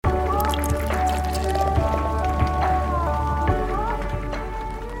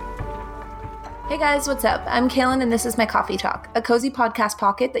Hey guys, what's up? I'm Kaylin and this is my Coffee Talk, a cozy podcast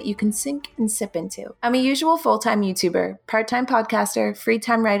pocket that you can sink and sip into. I'm a usual full-time YouTuber, part-time podcaster,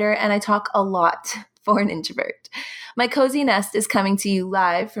 free-time writer, and I talk a lot for an introvert. My cozy nest is coming to you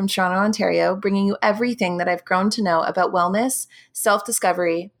live from Toronto, Ontario, bringing you everything that I've grown to know about wellness,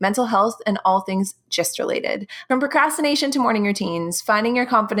 self-discovery, mental health, and all things gist related. From procrastination to morning routines, finding your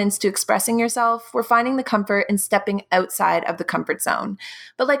confidence to expressing yourself, we're finding the comfort in stepping outside of the comfort zone.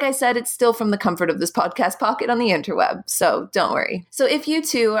 But like I said, it's still from the comfort of this podcast pocket on the interweb, so don't worry. So if you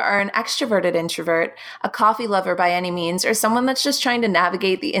too are an extroverted introvert, a coffee lover by any means, or someone that's just trying to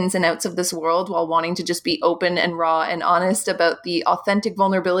navigate the ins and outs of this world while wanting to just be open and raw and honest about the authentic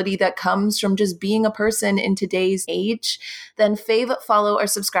vulnerability that comes from just being a person in today's age, then fave, follow, or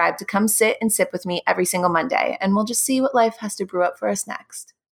subscribe to come sit and sip with me every single Monday, and we'll just see what life has to brew up for us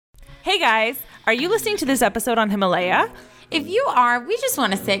next. Hey guys, are you listening to this episode on Himalaya? If you are, we just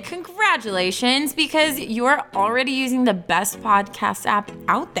want to say congratulations because you're already using the best podcast app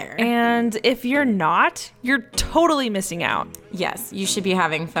out there. And if you're not, you're totally missing out. Yes, you should be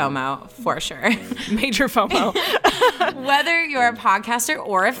having FOMO for sure. Major FOMO. Whether you're a podcaster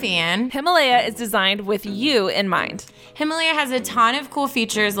or a fan, Himalaya is designed with you in mind. Himalaya has a ton of cool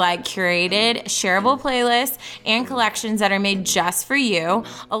features like curated, shareable playlists and collections that are made just for you,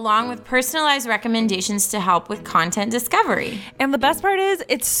 along with personalized recommendations to help with content discovery. And the best part is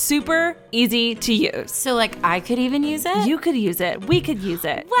it's super easy to use. So like I could even use it? You could use it. We could use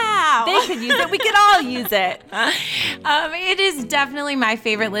it. Wow. They could use it. We could all use it. It is definitely my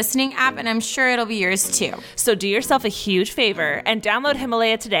favorite listening app, and I'm sure it'll be yours too. So do yourself a huge favor and download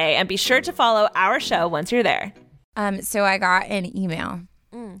Himalaya today, and be sure to follow our show once you're there. So I got an email.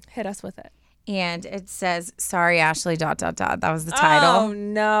 Hit us with it. And it says, sorry, Ashley, ... That was the title. Oh,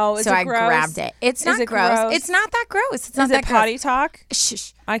 no. Is so it I gross? grabbed it. It's not it gross. It's not that gross. It's not Is that it potty gross. talk?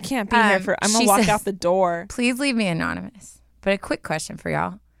 Shh. I can't be here for... I'm going she to walk says, out the door. Please leave me anonymous. But a quick question for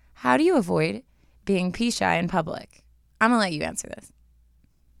y'all. How do you avoid being pee shy in public? I'm going to let you answer this.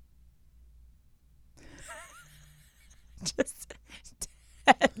 Just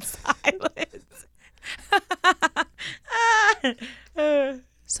dead silence.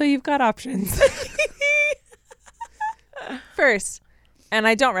 So you've got options. First, and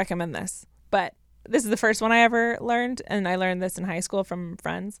I don't recommend this, but this is the first one I ever learned, and I learned this in high school from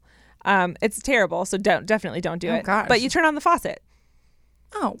friends. It's terrible, so definitely don't do it. Gosh. But you turn on the faucet.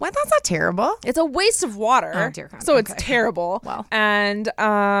 Oh, well, that's not terrible. It's a waste of water. Oh, dear God. So Okay. it's terrible. Wow. And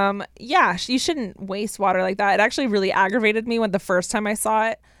yeah, you shouldn't waste water like that. It actually really aggravated me when the first time I saw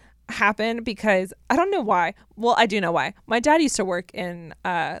it happen, because I don't know why. Well, I do know why. My dad used to work in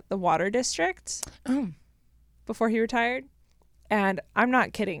the water district before he retired. And I'm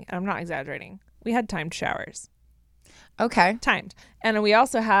not kidding. I'm not exaggerating. We had timed showers. Okay. Timed. And we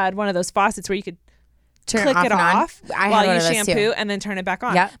also had one of those faucets where you could Turn click it off I had while one you of those shampoo too. and then turn it back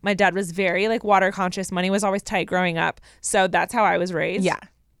on. Yep. My dad was very water conscious. Money was always tight growing up. So that's how I was raised. Yeah.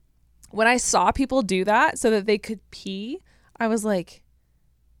 When I saw people do that so that they could pee, I was like,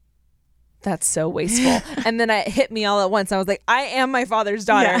 that's so wasteful. And then it hit me all at once. I was like, I am my father's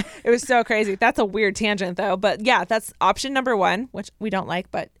daughter. Yeah. It was so crazy. That's a weird tangent though. But yeah, that's option number one, which we don't like,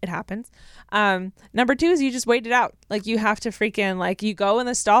 but it happens. Number two is you just wait it out. You have to freaking you go in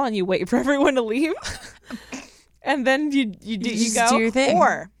the stall and you wait for everyone to leave. And then you go. do your thing.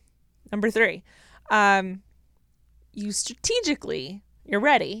 Or number three, you strategically, you're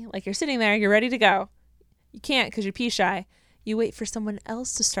ready. You're sitting there, you're ready to go. You can't because you're pee shy. You wait for someone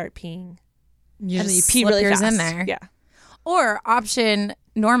else to start peeing. You and just then you pee slip really yours fast. in there. Yeah. Or option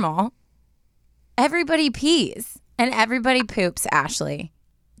normal. Everybody pees and everybody poops, Ashley.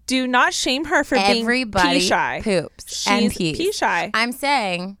 Do not shame her for being Everybody pee shy. poops and She's pees. pee shy. I'm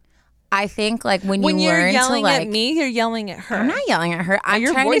saying, I think when you're learn yelling to at me, you're yelling at her. I'm not yelling at her. I'm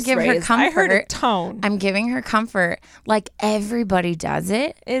Your trying to voice give her raised. comfort. I heard a tone. I'm giving her comfort. Everybody does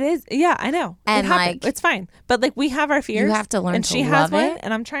it. It is. Yeah, I know. And it happens. It's fine. But we have our fears. You have to learn and to she has love one, it.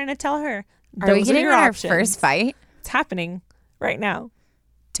 and I'm trying to tell her. Are we those getting your in our options. first fight? It's happening right now.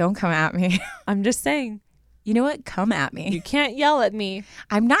 Don't come at me. I'm just saying. You know what? Come at me. You can't yell at me.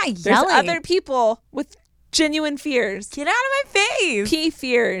 I'm not There's yelling. other people with genuine fears. Get out of my face. Pee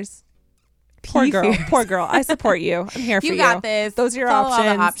fears. Poor girl. fears. Poor girl. I support you. I'm here for you. You got this. Those are your Follow all the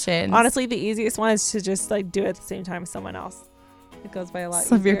options. options. Honestly, the easiest one is to just do it at the same time as someone else. It goes by a lot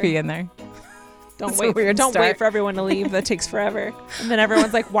Slip your easier. pee in there. Don't That's wait. a weird Don't start. wait for everyone to leave. That takes forever. And then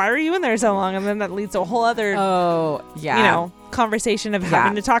everyone's like, "Why are you in there so long?" And then that leads to a whole other, Oh, yeah. conversation of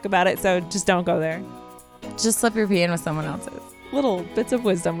having to talk about it. So just don't go there. Just slip your pee in with someone else's. Little bits of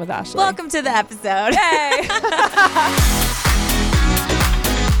wisdom with Ashley. Welcome to the episode. Hey.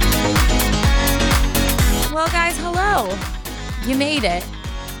 Well, guys, hello. You made it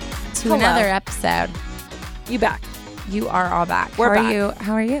to Hello. another episode. You back. You are all back. We're How back. are you?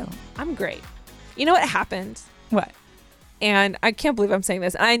 How are you? I'm great. You know what happened? What? And I can't believe I'm saying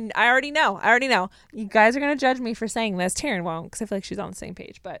this. I already know. You guys are going to judge me for saying this. Taryn won't, because I feel like she's on the same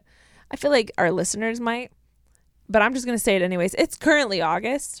page. But I feel like our listeners might. But I'm just going to say it anyways. It's currently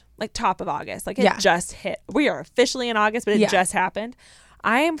August, like top of August. Like it just hit. We are officially in August, but it just happened.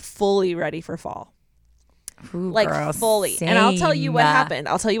 I am fully ready for fall. Ooh, Like girl, fully. same. And I'll tell you what happened.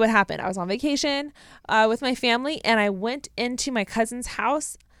 I was on vacation with my family, and I went into my cousin's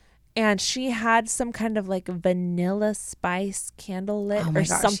house, and she had some kind of like vanilla spice candle lit or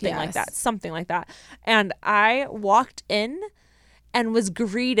something like that. And I walked in and was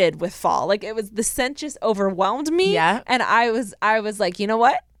greeted with fall. Like it was, the scent just overwhelmed me. Yeah. And I was like, you know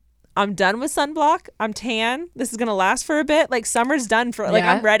what? I'm done with sunblock. I'm tan. This is going to last for a bit. Like summer's done for, like,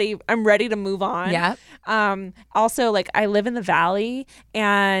 I'm ready. I'm ready to move on. Yeah. Also, like, I live in the valley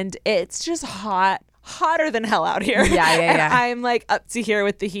and it's just hotter than hell out here. Yeah. And I'm like up to here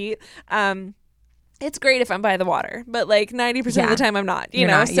with the heat. It's great if I'm by the water, but like 90% of the time I'm not, you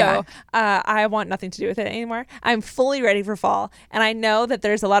know? So I want nothing to do with it anymore. I'm fully ready for fall. And I know that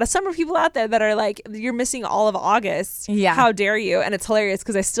there's a lot of summer people out there that are like, you're missing all of August. Yeah. How dare you? And it's hilarious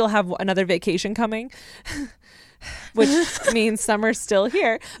because I still have another vacation coming, which means summer's still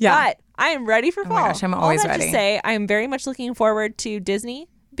here. Yeah. But I am ready for fall. Oh my gosh, I'm always all that ready. To say, I am very much looking forward to Disney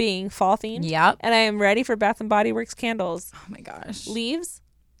being fall themed. Yep. And I am ready for Bath and Body Works candles. Oh my gosh. Leaves?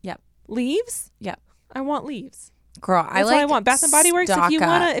 Yep. Leaves? Yep. I want leaves. Girl, That's what I want. Bath and Body Works.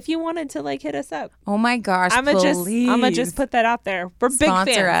 If you wanted to like hit us up, Oh my gosh. I'm gonna just put that out there. We're big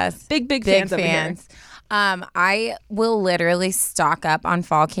Sponsor fans. us. Big fans. Over here. I will literally stock up on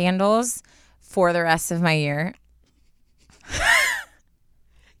fall candles for the rest of my year.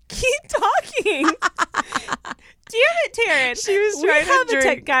 Keep talking. Damn it, Taryn. She was trying to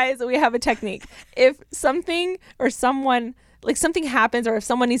drink. Guys, we have a technique. If something or someone, like something happens, or if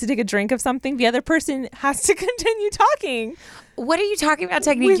someone needs to take a drink of something, the other person has to continue talking. What are you talking about,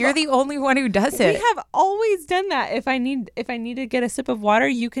 technique? You're the only one who does it. We have always done that. If I need to get a sip of water,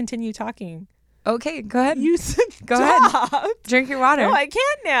 you continue talking. Okay, go ahead. You Go ahead. Drink your water. No, I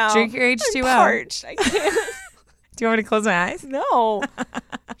can't now. Drink your H2O. I'm parched. I can't. Do you want me to close my eyes? No.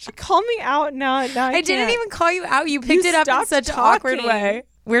 She called me out. Now I didn't can't. even call you out. You picked You it up in stopped such an awkward talking. way.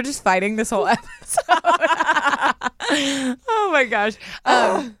 We're just fighting this whole episode. Oh my gosh.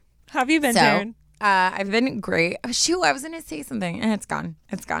 How have you been, Taryn? I've been great. Oh, shoot, I was going to say something and it's gone.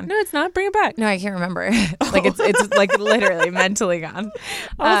 It's gone. No, it's not. Bring it back. No, I can't remember. Like it's like literally mentally gone.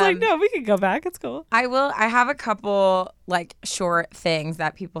 I was like, no, we can go back. It's cool. I have a couple like short things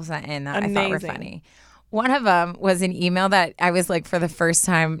that people sent in that I thought were Amazing. funny. One of them was an email that I was like for the first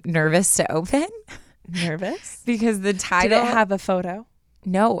time nervous to open Nervous? because the Did title it have a photo?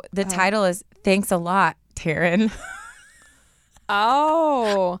 No, the title is "Thanks a Lot, Taryn."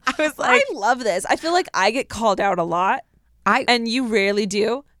 Oh. I was like, I love this. I feel like I get called out a lot, and you rarely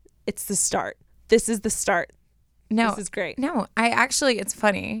do. It's the start. This is the start. no, This is great. no. I actually, it's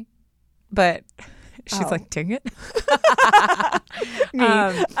funny, but she's like, "Dang it."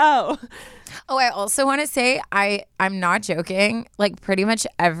 Oh, I also want to say I'm not joking. Like pretty much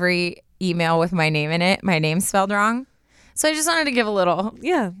every email with my name in it, my name's spelled wrong. So I just wanted to give a little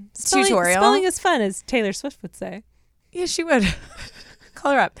tutorial. Spelling is fun, as Taylor Swift would say. Yeah, she would.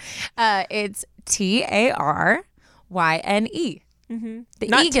 Call her up. It's Taryne. The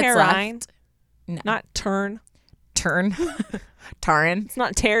Not E gets Tarine. left. No. Not turn. Taryn. It's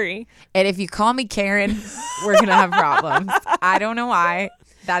not Terry. And if you call me Karen, we're gonna have problems. I don't know why.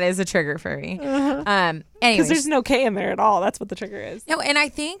 That is a trigger for me. Because Anyways, there's no K in there at all. That's what the trigger is. no, and I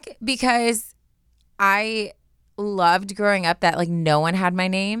think because I loved growing up that like no one had my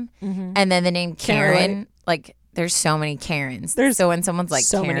name, and then the name Karen, Karen. like there's so many Karens. There's so when someone's like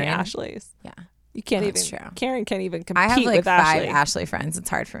so Karen, many Ashleys. yeah, You can't That's even. true. Karen can't even compete I have like with 5 Ashley. Ashley friends. It's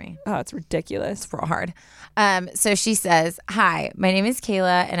hard for me. Oh, it's ridiculous. It's real hard. So she says, "Hi, my name is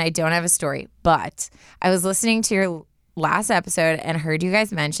Kayla, and I don't have a story, but I was listening to your last episode and heard you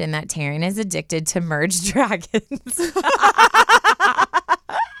guys mention that Taryn is addicted to merged dragons."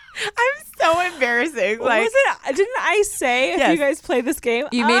 I'm so embarrassing. Like, Was it? Didn't I say Yes. if you guys play this game?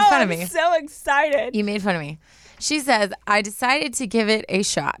 You made fun of me. I'm so excited. you made fun of me. She says, "I decided to give it a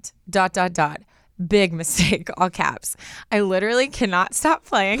shot. ... Big mistake, all caps. I literally cannot stop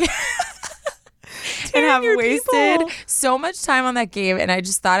playing." And have your wasted people. so much time on that game, and I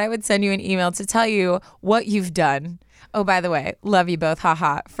just thought I would send you an email to tell you what you've done. Oh, by the way, love you both.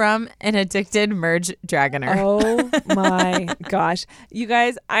 Haha. From an addicted merge dragoner. Oh my gosh. You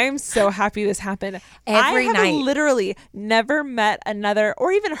guys, I'm so happy this happened. Every I have night. literally never met another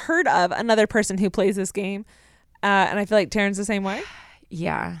or even heard of another person who plays this game. And I feel like Taryn's the same way.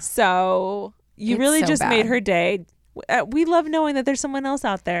 Yeah. So you It's really so just bad. made her day. We love knowing that there's someone else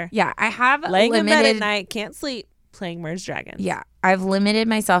out there. Yeah. I have Laying in bed at limited. night, can't sleep, playing Merge Dragons. Yeah. I've limited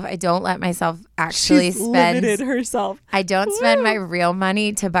myself. I don't let myself actually She's spend. limited herself. I don't spend Woo. my real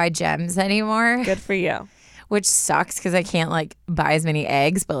money to buy gems anymore, Good for you. which sucks because I can't like buy as many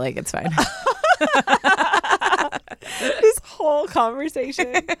eggs, but like it's fine. This whole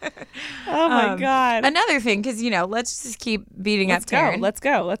conversation. Oh my God. Another thing, because let's just keep beating Let's up go. Taryn. Let's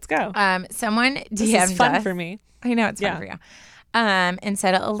go. Let's go. Someone DM'd This is fun us. for me. I know it's fun Yeah. for you. And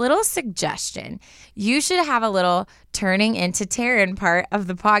said a little suggestion. You should have a little turning into Taryn part of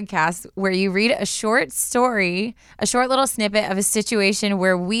the podcast where you read a short story, a short little snippet of a situation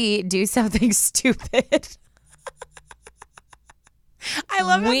where we do something stupid. I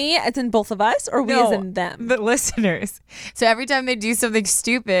love it. We, as in both of us, or we as in them? The listeners. So every time they do something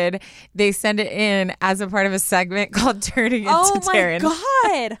stupid, they send it in as a part of a segment called Turning into Oh my Taryn.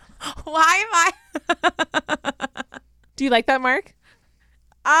 God. Why am I? Do you like that, Mark?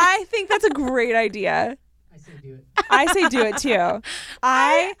 I think that's a great idea. I say do it. I say do it too.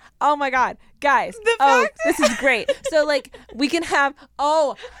 Oh my God. Guys, this is great. So like we can have,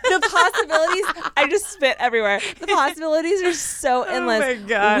 the possibilities, I just spit everywhere. The possibilities are so endless. my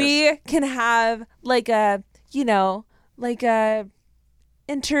gosh. We can have like a,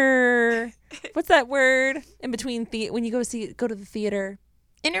 what's that word in between when you go to the theater?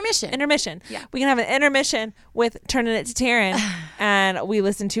 Intermission. Yeah. We can have an intermission with Turning It to Taryn, and we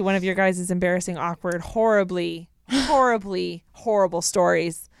listen to one of your guys' embarrassing, awkward, horribly horrible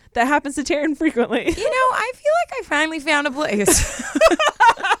stories that happens to Taryn frequently. I feel like I finally found a place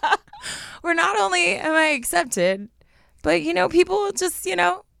where not only am I accepted, but people just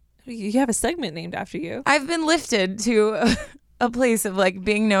You have a segment named after you. I've been lifted to a place of like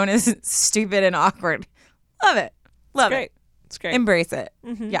being known as stupid and awkward. Love it. Love it. It's great. Embrace it.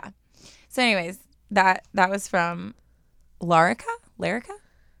 Mm-hmm. Yeah. So anyways, that was from Larica.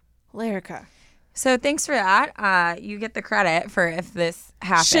 Lyrica. So thanks for that. You get the credit for if this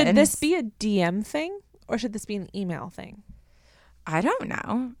happens. Should this be a DM thing or should this be an email thing? I don't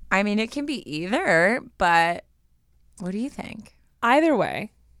know. I mean, it can be either, but what do you think? Either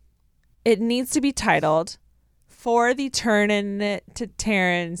way, it needs to be titled For the Turnin' It to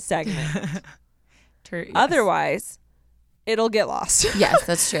Taryn segment. Yes. Otherwise, it'll get lost. Yes,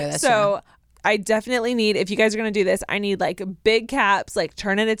 that's true. That's true. So I definitely need, if you guys are going to do this, I need like big caps, like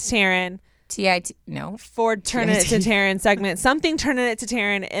Turning It to Taryn. TIT. No. For Turning It to Taryn segment, something Turning It to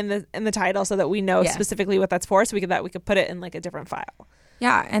Taryn in the title so that we know Yeah. specifically what that's for, so we could put it in like a different file.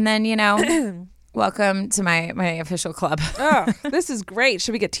 Yeah, and then welcome to my official club. Oh, this is great.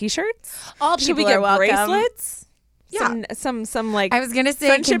 Should we get T-shirts? All Should we get bracelets? Yeah. Some like I was gonna say it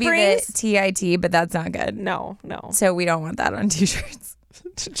friendship could be rings? the TIT, but that's not good. No. So we don't want that on T-shirts.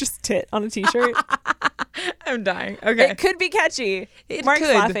 Just tit on a T-shirt. I'm dying. Okay. It could be catchy. It Mark's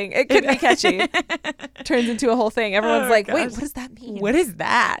could. laughing. It could be catchy. Turns into a whole thing. Everyone's like, gosh. wait, what does that mean? What is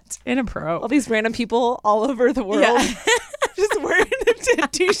that? Inappropriate. All these random people all over the world just wearing a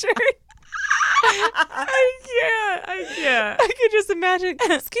tit T-shirt. I can't. I could just imagine.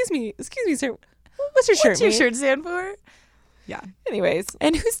 Excuse me, sir. What's your shirt? What's your mean? shirt stand for? Yeah. Anyways,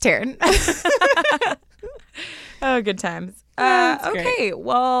 And who's Taryn? Oh, good times. That's Okay.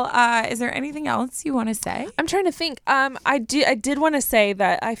 Well, is there anything else you want to say? I'm trying to think. I did want to say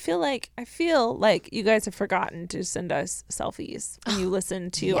that I feel like you guys have forgotten to send us selfies when you listen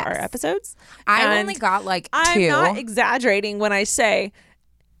to Yes. our episodes. I And only got like 2. I'm not exaggerating when I say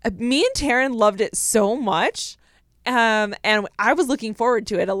me and Taryn loved it so much. And I was looking forward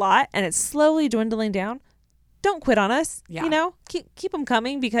to it a lot, and it's slowly dwindling down. Don't quit on us. Yeah. Keep them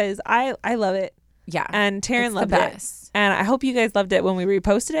coming because I love it. Yeah. And Taryn It's the loved it. best. And I hope you guys loved it when we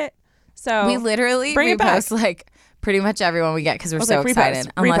reposted it. So We literally bring it back. repost like pretty much everyone we get because we're I was so like,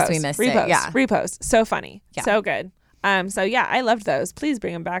 excited. Unless we missed it. Yeah. Repost. So funny. Yeah. So good. So yeah, I loved those. Please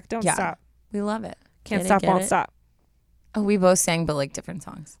bring them back. Don't Yeah. stop. We love it. Can't Get it, stop, get won't it? stop. Oh, we both sang, but like different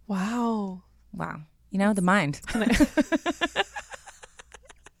songs. Wow. Wow. The mind.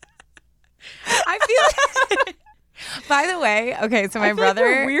 I feel like By the way, okay, so my I feel brother.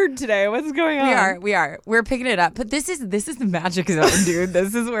 like we're weird today. What's going on? We are. We're picking it up. But this is the magic zone, dude.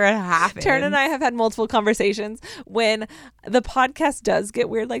 This is where it happens. Taryn and I have had multiple conversations when the podcast does get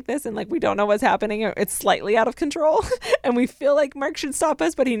weird like this and like we don't know what's happening or it's slightly out of control and we feel like Mark should stop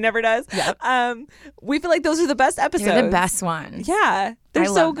us, but he never does. Yep. We feel like those are the best episodes. They're the best ones. Yeah. They're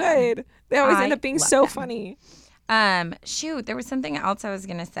so love them. good. They always I end up being love so them. funny. Shoot, there was something else I was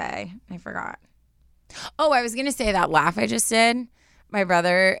gonna say. I forgot. Oh, I was gonna say that laugh I just did. My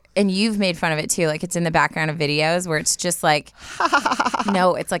brother, and you've made fun of it too. Like it's in the background of videos where it's just like,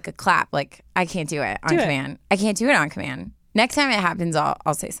 no, it's like a clap. Like I can't do it on command. I can't do it on command. Next time it happens,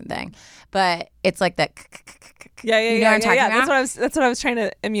 I'll say something. But it's like that. Yeah. You know what I'm talking about? That's what I was trying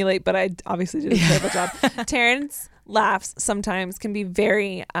to emulate, but I obviously did a terrible job. Taryn's laughs sometimes can be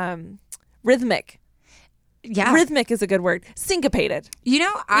very rhythmic. Yeah. Rhythmic is a good word. Syncopated. You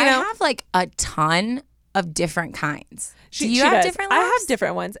know, I have like a ton of different kinds. Do you She have does. different I laughs? have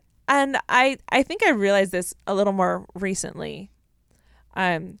different ones. And I think I realized this a little more recently.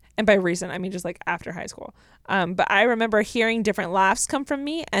 And by recent, I mean just like after high school. But I remember hearing different laughs come from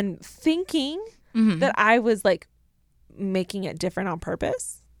me and thinking that I was like making it different on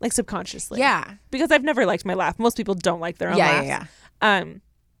purpose, like subconsciously. Yeah. Because I've never liked my laugh. Most people don't like their own laughs. Yeah.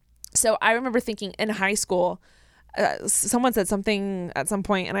 So I remember thinking in high school, someone said something at some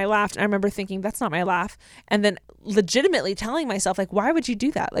point and I laughed. And I remember thinking, that's not my laugh. And then legitimately telling myself, like, why would you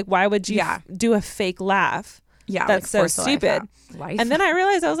do that? Like, why would you do a fake laugh? Yeah. That's so stupid. And then I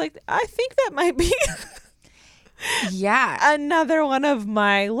realized, I was like, I think that might be another one of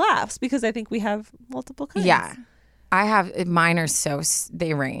my laughs because I think we have multiple kinds. Yeah. I have, mine are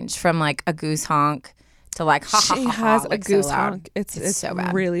they range from like a goose honk to like ha ha ha. She has like a goose so loud. honk. It's so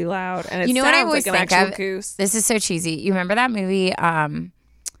bad. really loud. And it You know what I sounds always like an think actual of? goose. This is so cheesy. You remember that movie,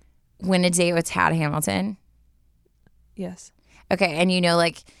 Win a Date with Tad Hamilton? Yes. Okay, and you know,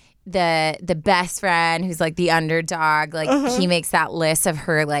 like the best friend who's like the underdog, like he makes that list of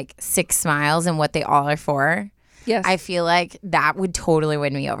her like 6 smiles and what they all are for. Yes. I feel like that would totally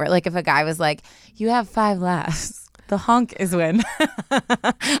win me over. Like if a guy was like, "You have 5 laughs." The honk is when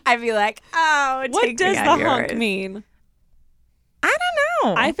I'd be like, oh, what does the honk mean? I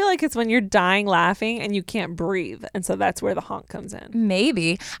don't know. I feel like it's when you're dying laughing and you can't breathe. And so that's where the honk comes in.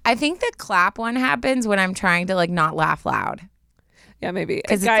 Maybe. I think the clap one happens when I'm trying to like not laugh loud. Yeah, maybe.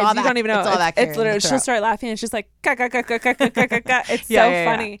 'Cause Guys, it's you don't even know. it's all that It's literally, clear in the she'll throat. start laughing and it's just like, ka, ka, ka, ka, ka, ka, ka, ka, ka. It's so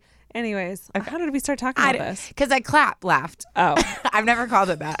funny. Anyways, how did we start talking about this? Because I laughed. Oh. I've never called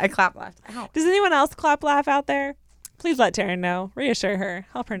it that. I laughed. Ow. Does anyone else clap laugh out there? Please let Taryn know. Reassure her.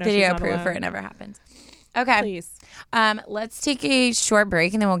 Help her know she's Video not proof alone. or it never happens. Okay. Please. Let's take a short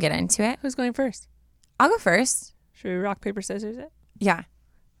break and then we'll get into it. Who's going first? I'll go first. Should we rock, paper, scissors it? Yeah.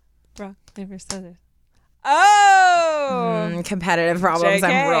 Rock, paper, scissors. Oh! Competitive problems. JK,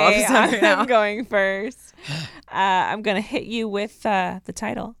 I'm real upset right now. I'm going first. I'm going to hit you with the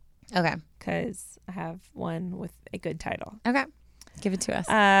title Okay. because I have one with a good title. Okay. Give it to us.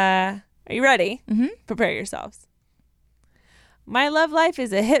 Are you ready? Mm-hmm. Prepare yourselves. My Love Life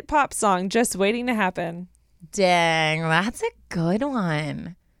is a hit pop song just waiting to happen. Dang, that's a good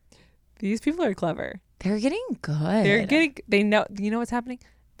one. These people are clever. They're getting good. They know, you know what's happening?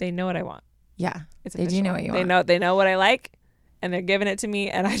 They know what I want. Yeah. It's They do official. know what you want. They know what I like and they're giving it to me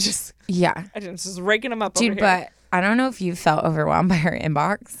and I'm just raking them up Dude, over here. but I don't know if you felt overwhelmed by her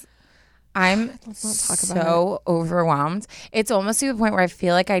inbox. I'm Let's not talk about so overwhelmed. It's almost to the point where I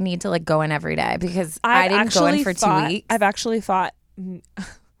feel like I need to like go in every day because I didn't go in for 2 weeks. I've actually thought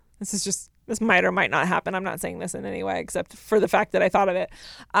this might or might not happen. I'm not saying this in any way except for the fact that I thought of it.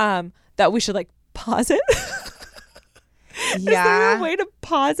 That we should like pause it. Is there a way to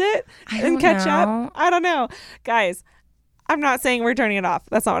pause it and catch up? I don't know. Guys, I'm not saying we're turning it off.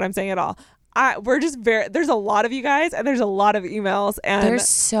 That's not what I'm saying at all. We're just there's a lot of you guys and there's a lot of emails and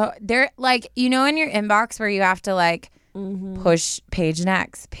they're like, you know, in your inbox where you have to like push page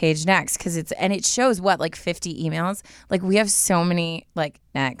next because it shows what, like 50 emails. Like we have so many like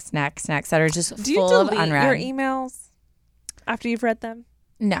next that are just Do you full of delete unread. your emails after you've read them?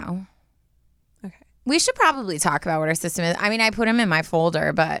 No. Okay. We should probably talk about what our system is. I mean, I put them in my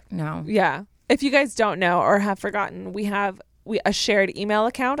folder, but no. Yeah. If you guys don't know or have forgotten, we have a shared email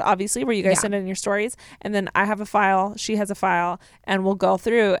account, obviously, where you guys send in your stories. And then I have a file, she has a file, and we'll go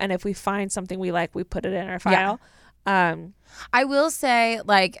through. And if we find something we like, we put it in our file. I will say,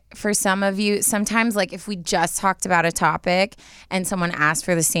 like, for some of you, sometimes, like, if we just talked about a topic and someone asked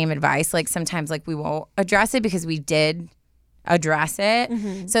for the same advice, like, sometimes, like, we won't address it because we did address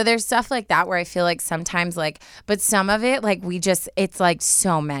it. So there's stuff like that where I feel like sometimes like, but some of it like it's like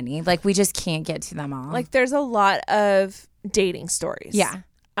so many, like we just can't get to them all. Like there's a lot of dating stories. Yeah.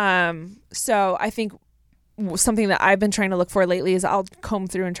 So I think something that I've been trying to look for lately is I'll comb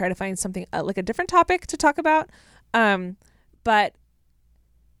through and try to find something like a different topic to talk about. But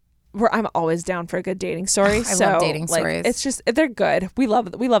I'm always down for a good dating story. I love dating stories. It's just, they're good. We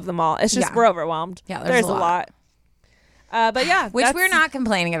love them all. It's just, we're overwhelmed. Yeah, there's a lot. But yeah, which we're not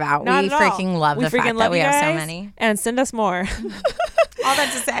complaining about. Not We at all. freaking love We the freaking fact love that we you have so guys, many. and send us more. All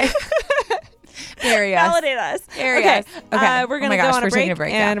that to say. Bury us. Validate us. Bury Okay. us. Okay. We're Oh going my to gosh, go on we're a break, taking a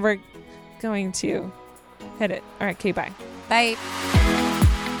break, and yeah. we're going to hit it. All right. Okay. Bye. Bye.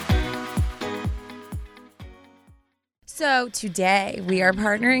 So today we are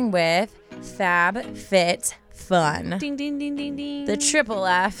partnering with FabFitFun. Ding, ding, ding, ding, ding. The triple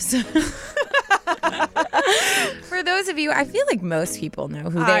Fs. For those of you, I feel like most people know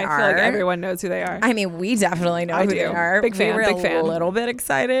who they are. I feel like everyone knows who they are. I mean, we definitely know I who do. they are. Big fan, We were big fan. a little bit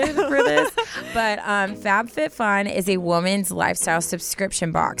excited for this. But FabFitFun is a woman's lifestyle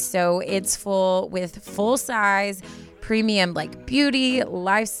subscription box. So it's full with full-size premium like beauty,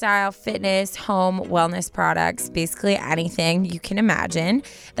 lifestyle, fitness, home, wellness products, basically anything you can imagine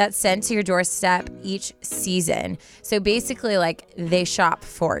that's sent to your doorstep each season. So basically like they shop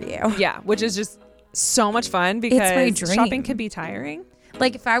for you. Yeah, which is just so much fun my because dream. shopping can be tiring.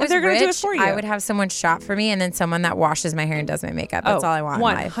 Like if I was they're gonna do it rich, for you. I would have someone shop for me and then someone that washes my hair and does my makeup. That's all I want in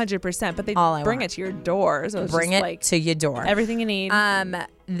life. 100%. But they All I bring want. it to your door. So it's Bring just it like to your door. everything you need.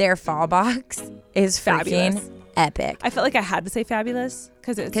 Their fall box is freaking Fabulous. epic. I felt like I had to say fabulous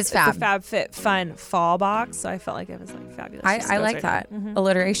because it's Fab. the FabFitFun fall box. So I felt like it was like fabulous. Just I goes like right that in.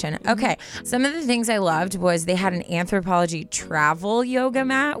 alliteration. Okay, some of the things I loved was they had an Anthropologie travel yoga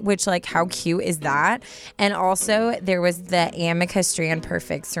mat, which like how cute is that? And also there was the Amica Strand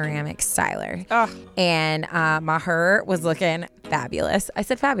Perfect ceramic styler, and Maher was looking fabulous. I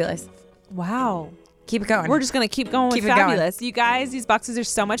said fabulous. Wow. Keep it going. We're just going to keep going Keep with it going. fabulous. You guys, these boxes are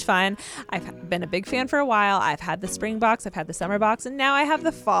so much fun. I've been a big fan for a while. I've had the spring box, I've had the summer box, and now I have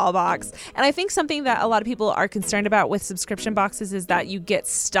the fall box. And I think something that a lot of people are concerned about with subscription boxes is that you get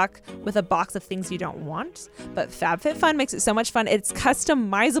stuck with a box of things you don't want. But FabFitFun makes it so much fun. It's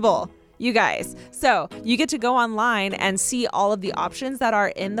customizable, you guys. So you get to go online and see all of the options that are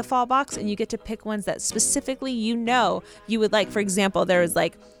in the fall box, and you get to pick ones that specifically you would like. For example, there is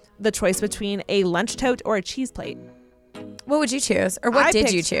like the choice between a lunch tote or a cheese plate. What would you choose? Or what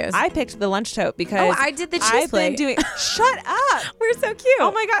did you choose? I picked the lunch tote because I did the cheese I've plate. been doing shut up. We're so cute.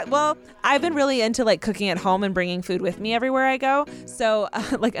 Oh my god. Well, I've been really into like cooking at home and bringing food with me everywhere I go. So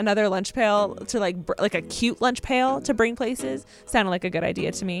like another lunch pail to like a cute lunch pail to bring places sounded like a good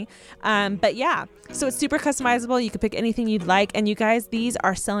idea to me. But yeah, so it's super customizable. You can pick anything you'd like, and you guys, these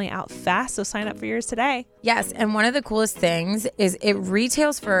are selling out fast. So sign up for yours today. Yes, and one of the coolest things is it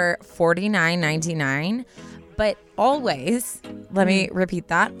retails for $49.99, but always, let me repeat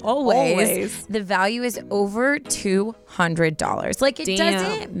that, always, the value is over $200. Like, it Damn.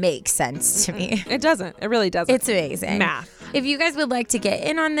 doesn't make sense to me. It doesn't. It really doesn't. It's amazing. Math. If you guys would like to get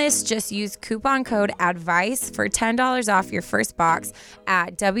in on this, just use coupon code ADVICE for $10 off your first box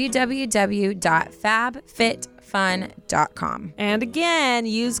at www.fabfitfun.com. And again,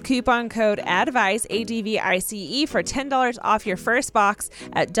 use coupon code ADVICE, ADVICE, for $10 off your first box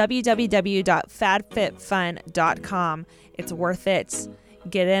at www.fabfitfun.com. It's worth it.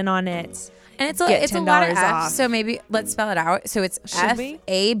 Get in on it. And it's Get a lot of $10 F's, off. so maybe let's spell it out. So it's Should we?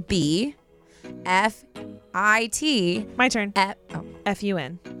 FABFIT. My turn. Oh,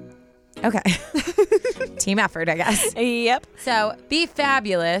 FUN. okay. Team effort, I guess. Yep. So be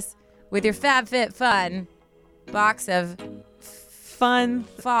fabulous with your FabFitFun box of Fun.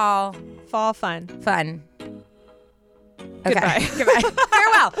 fall Fall fun. fun. Goodbye. Goodbye.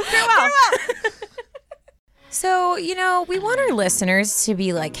 Farewell. So, we want our listeners to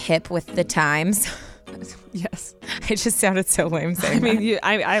be like hip with the times. Yes. It just sounded so lame saying I mean,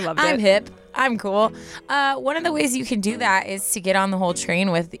 I loved it. I'm hip. I'm cool. One of the ways you can do that is to get on the whole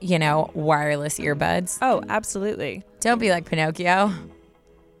train with, wireless earbuds. Oh, absolutely. Don't be like Pinocchio.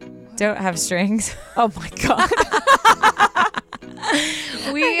 Don't have strings. Oh my God.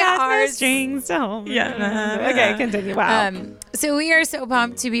 We are strings to hold me. Yeah. Okay, continue. Wow. So we are so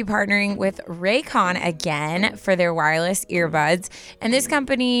pumped to be partnering with Raycon again for their wireless earbuds. And this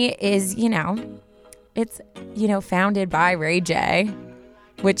company is, it's, founded by Ray J,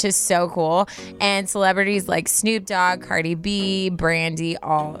 which is so cool. And celebrities like Snoop Dogg, Cardi B, Brandy,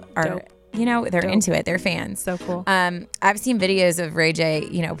 all are, Dope. they're Dope. into it. They're fans. So cool. I've seen videos of Ray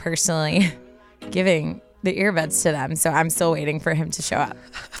J, personally giving the earbuds to them. So I'm still waiting for him to show up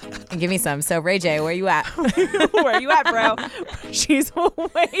and give me some. So Ray J, where you at? Where you at, bro? She's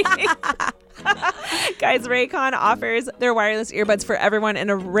waiting. Guys, Raycon offers their wireless earbuds for everyone in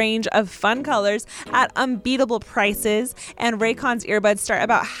a range of fun colors at unbeatable prices. And Raycon's earbuds start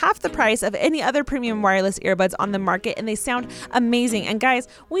about half the price of any other premium wireless earbuds on the market, and they sound amazing. And guys,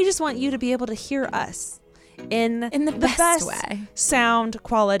 we just want you to be able to hear us in the best way, sound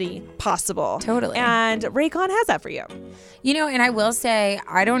quality possible. Totally. And Raycon has that for you. You know, and I will say,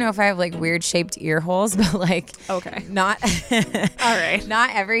 I don't know if I have like weird shaped ear holes, but like, okay, not all right, not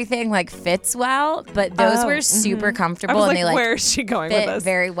everything like fits well, but those were super comfortable. I was and they like, where is she going fit with this?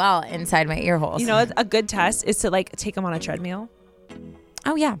 very well inside my ear holes. You know, a good test is to like take them on a treadmill.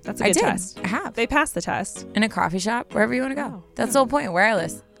 Oh yeah, that's a good test. I have. They passed the test in a coffee shop, wherever you want to go. Oh, that's the whole point.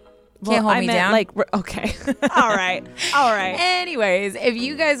 Wireless. Well, Can't hold me down. Like, okay. All right. Anyways, if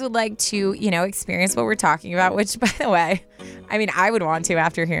you guys would like to, experience what we're talking about, which, by the way, I mean, I would want to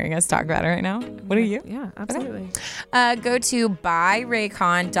after hearing us talk about it right now. What are you? Yeah, absolutely. Okay. Go to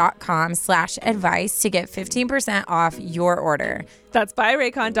buyraycon.com/advice to get 15% off your order. That's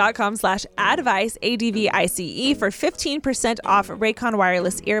buyraycon.com/advice, ADVICE, for 15% off Raycon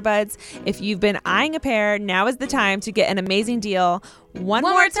wireless earbuds. If you've been eyeing a pair, now is the time to get an amazing deal. One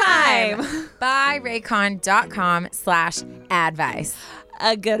more time. buyraycon.com/advice.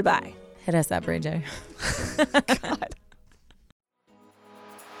 Goodbye. Hit us up, Ray J. God.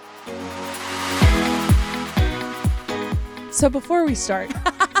 So before we start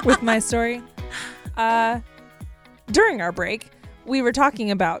with my story, during our break, we were talking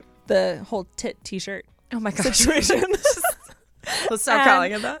about the whole tit t-shirt situation. Let's stop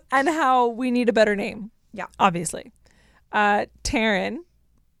calling it that. And how we need a better name. Yeah. Obviously. Taryn,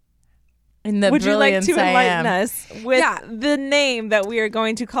 would you like to enlighten us with the name that we are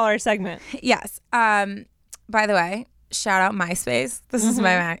going to call our segment? Yes. By the way, shout out MySpace. This is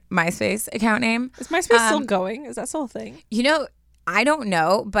my MySpace account name. Is MySpace still going? Is that still a thing? I don't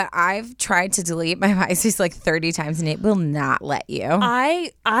know, but I've tried to delete my MySpace like 30 times and it will not let you.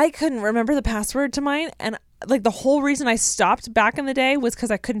 I couldn't remember the password to mine, and like the whole reason I stopped back in the day was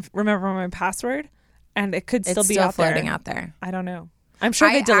because I couldn't remember my password, and it could still be still out floating there. out there. I don't know. I'm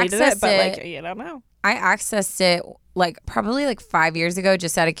sure they deleted it, but like you don't know. I accessed it like probably like 5 years ago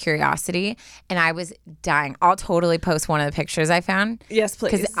just out of curiosity, and I was dying. I'll totally post one of the pictures I found. Yes,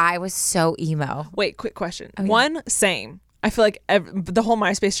 please. Because I was so emo. Wait, quick question. Oh, yeah. One, same. I feel like the whole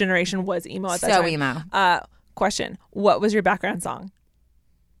MySpace generation was emo at that time. So emo. Question. What was your background song?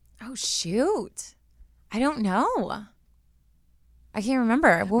 Oh, shoot. I don't know. I can't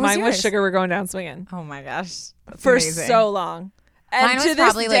remember. What was Mine yours? was Sugar We're Going Down Swinging. Oh, my gosh. That's for amazing. so long. And mine was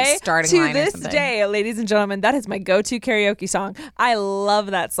probably like starting line or something. To this day, ladies and gentlemen, that is my go-to karaoke song. I love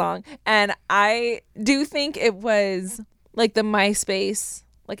that song. And I do think it was like the MySpace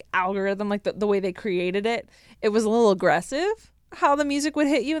like algorithm, like the way they created it. It was a little aggressive how the music would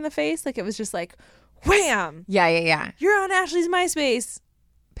hit you in the face. Like it was just like, wham. Yeah. You're on Ashley's MySpace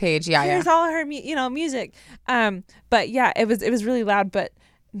page. Yeah, Here's all her, music. But yeah, it was really loud. But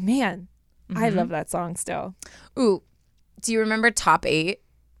man, I love that song still. Ooh, do you remember Top 8?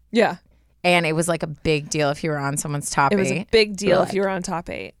 Yeah. And it was like a big deal if you were on someone's Top 8. It was a big deal if you were on Top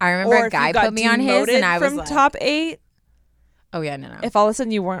 8. I remember a guy put me on his, and I was from like, Top 8. Oh yeah, no. If all of a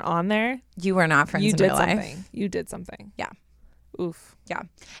sudden you weren't on there, you were not friends. You in did real something. Life. You did something. Yeah. Oof. Yeah.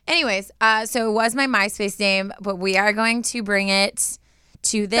 Anyways, so it was my MySpace name, but we are going to bring it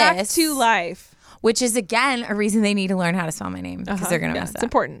to this. Back to life. Which is, again, a reason they need to learn how to spell my name because they're going to mess up. It's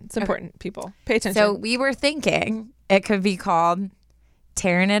important. It's important, people. Pay attention. So we were thinking it could be called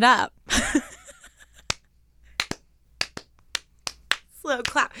Tearing It Up. Slow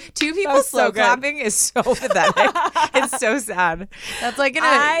clap. Two people slow clapping is so pathetic. It's so sad. That's like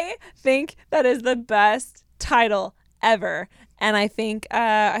I think that is the best title ever. And I think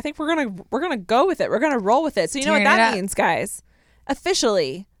we're gonna go with it. We're gonna roll with it. So you know what that means, guys.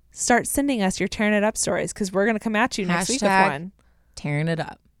 Officially start sending us your Tearing It Up stories because we're gonna come at you next week with one. Tearing It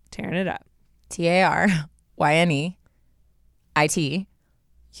Up. Tearing It Up. TARYNEITUP.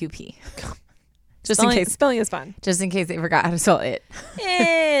 Just in case spelling is fun. Just in case they forgot how to spell it.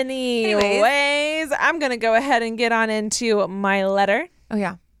 Anyways, I'm gonna go ahead and get on into my letter. Oh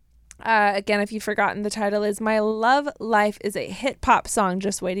yeah. Again, if you've forgotten, the title is My Love Life is a Hit Pop Song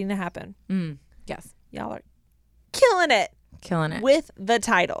Just Waiting to Happen. Yes. Y'all are killing it with the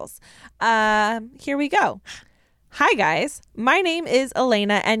titles. Here we go. Hi guys, my name is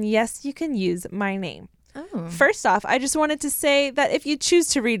Elena, and yes, you can use my name. Oh. First off, I just wanted to say that if you choose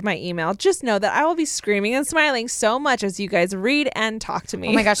to read my email, just know that I will be screaming and smiling so much as you guys read and talk to me.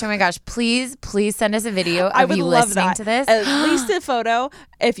 Oh my gosh. Please send us a video I of would you love listening that. to this. At least a photo,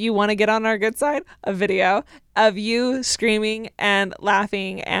 if you want to get on our good side, a video of you screaming and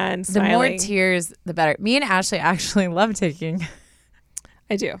laughing and The smiling. more tears, the better. Me and Ashley actually love taking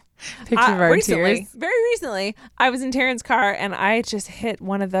I do. pictures of our Recently, tears. very recently, I was in Taryn's car and I just hit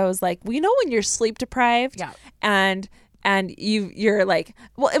one of those, like, you know, when you're sleep deprived, Yeah. and you're like,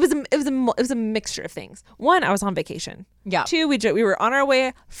 well, it was a mixture of things. One, I was on vacation. Yeah. Two, we were on our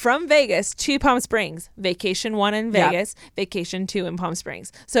way from Vegas to Palm Springs. Vacation 1 in Yep. Vegas, vacation 2 in Palm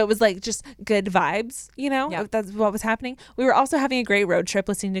Springs. So it was like just good vibes, you know. Yep. That's what was happening. We were also having a great road trip,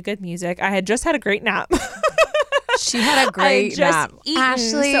 listening to good music. I had just had a great nap. She had a I great had just nap. eaten,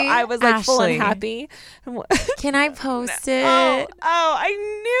 Ashley, so I was like full and Ashley, happy. Can I post it? Oh, I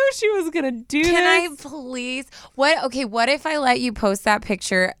knew she was gonna do Can I this. please? What if I let you post that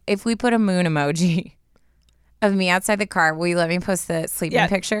picture? If we put a moon emoji of me outside the car, will you let me post the sleeping Yeah.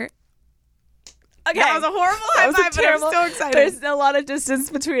 picture? Okay, That was a horrible That was high a five, but I'm terrible- so excited. There's a lot of distance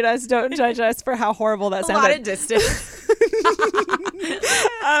between us. Don't judge us for how horrible that A sounded. lot of distance.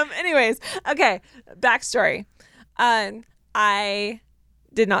 Anyways, okay. Backstory. I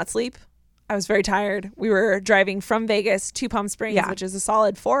did not sleep. I was very tired. We were driving from Vegas to Palm Springs, Yeah. which is a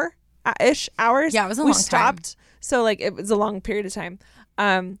solid 4-ish hours. Yeah, it was a we long time. stopped. So like it was a long period of time.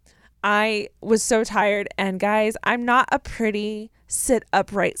 I was so tired, and guys, I'm not a pretty sit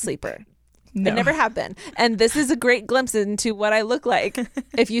upright sleeper. I never have been. And this is a great glimpse into what I look like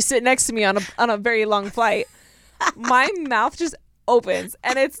if you sit next to me on a very long flight. My mouth just opens,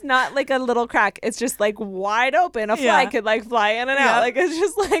 and it's not like a little crack. It's just like wide open. A fly could like fly in and out. Yeah. Like it's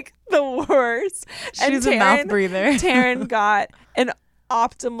just like the worst. She's a mouth breather. Taryn got an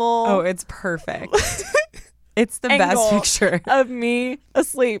optimal Oh, it's perfect. It's the best angle picture. of me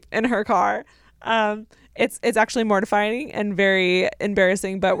asleep in her car. It's actually mortifying and very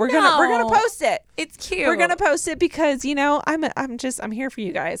embarrassing, but we're gonna post it. It's cute. We're gonna post it because, you know, I'm here for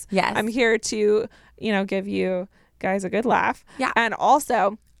you guys. Yes. I'm here to, you know, give you guys a good laugh. Yeah. And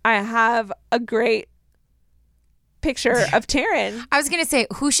also I have a great picture of Taryn. I was gonna say,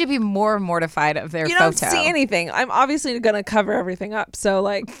 who should be more mortified of their You photo? don't see anything. I'm obviously gonna cover everything up. So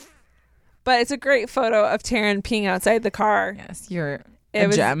like, but it's a great photo of Taryn peeing outside the car. Yes, you're It a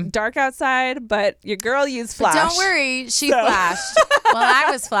was gem. dark outside, but your girl used flash. Don't worry, she flashed. While I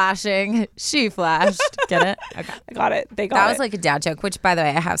was flashing, she flashed. Get it? Okay. I got it. They got That it. was like a dad joke, which, by the way,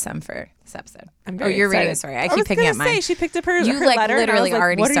 I have some for this episode. I'm Oh, very you're reading excited. the story. I was keep picking gonna up mine. say, she picked up her, You, her like, letter. and I literally was like,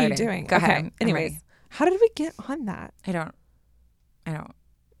 already what started. are you doing? Go ahead. Okay. I'm Anyways, ready. how did we get on that? I don't know.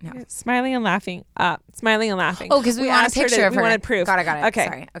 Smiling and laughing. Smiling and laughing. Oh, because we want a asked her picture of we her. wanted proof. Got it. Okay.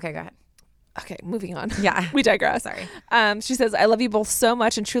 Sorry. Okay, go ahead. Okay, moving on. Yeah. We digress. Sorry. She says, I love you both so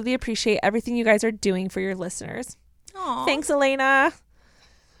much and truly appreciate everything you guys are doing for your listeners. Aw. Thanks, Elena.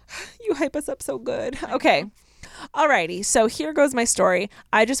 You hype us up so good. Okay. Alrighty. So here goes my story.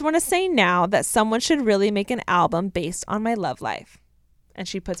 I just want to say now that someone should really make an album based on my love life. And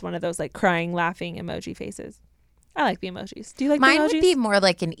she puts one of those like crying, laughing emoji faces. I like the emojis. Do you like Mine the emojis? would be more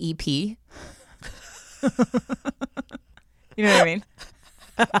like an EP. You know what I mean?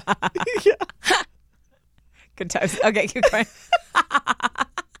 Good times. Okay, keep going.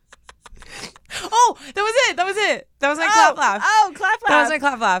 Oh, that was it. That was it. That was my clap laugh. Oh, clap laugh. That was my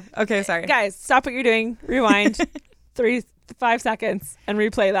clap laugh. Okay, sorry. Guys, stop what you're doing. Rewind 5 seconds and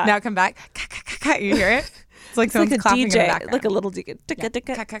replay that. Now come back. You hear it? It's like It's like someone's a clapping in the DJ, background. like a little DJ.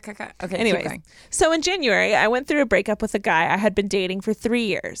 Okay, Anyways, keep going. so in January, I went through a breakup with a guy I had been dating for 3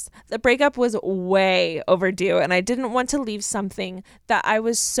 years. The breakup was way overdue, and I didn't want to leave something that I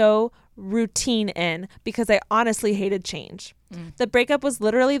was so routine in because I honestly hated change. The breakup was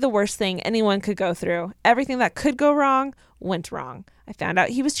literally the worst thing anyone could go through. Everything that could go wrong went wrong. I found out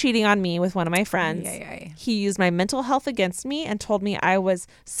he was cheating on me with one of my friends. He used my mental health against me and told me I was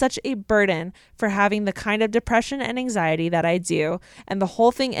such a burden for having the kind of depression and anxiety that I do. And the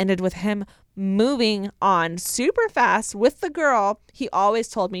whole thing ended with him moving on super fast with the girl he always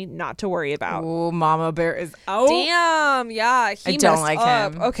told me not to worry about. Oh, Mama Bear is out. Damn, yeah, he I don't messed like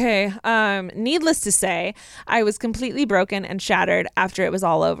up. him. Okay, needless to say, I was completely broken and shattered after it was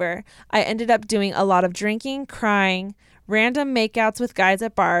all over. I ended up doing a lot of drinking, crying, random makeouts with guys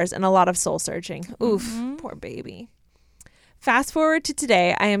at bars, and a lot of soul searching. Oof, poor baby. Fast forward to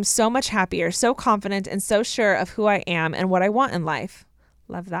today, I am so much happier, so confident, and so sure of who I am and what I want in life.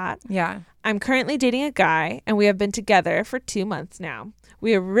 Love that. Yeah. I'm currently dating a guy, and we have been together for 2 months now.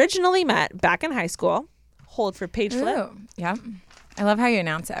 We originally met back in high school. Hold for page flip. Ooh, yeah. I love how you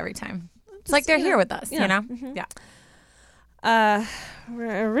announce it every time. It's like they're here with us, you know? Yeah.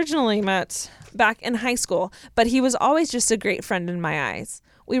 Originally met back in high school, but he was always just a great friend in my eyes.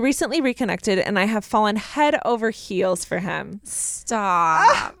 We recently reconnected, and I have fallen head over heels for him.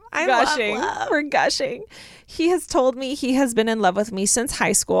 Stop. I Gushing. love love. We're gushing. He has told me he has been in love with me since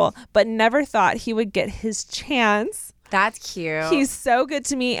high school, but never thought he would get his chance. That's cute. He's so good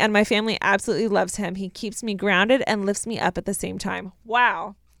to me, and my family absolutely loves him. He keeps me grounded and lifts me up at the same time.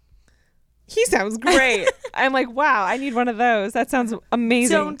 Wow. He sounds great. I'm like, wow, I need one of those. That sounds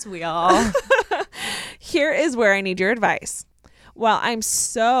amazing. Don't we all? Here is where I need your advice. While I'm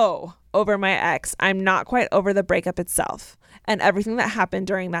so over my ex, I'm not quite over the breakup itself and everything that happened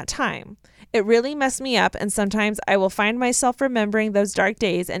during that time. It really messed me up, and sometimes I will find myself remembering those dark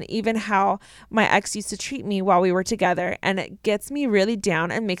days and even how my ex used to treat me while we were together, and it gets me really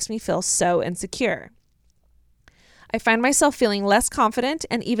down and makes me feel so insecure. I find myself feeling less confident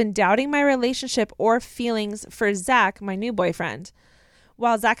and even doubting my relationship or feelings for Zach, my new boyfriend.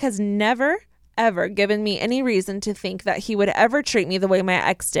 While Zach has never ever given me any reason to think that he would ever treat me the way my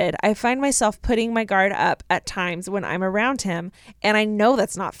ex did, I find myself putting my guard up at times when I'm around him, and I know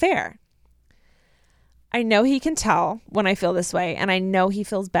that's not fair. I know he can tell when I feel this way, and I know he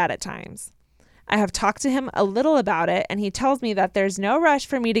feels bad at times. I have talked to him a little about it, and he tells me that there's no rush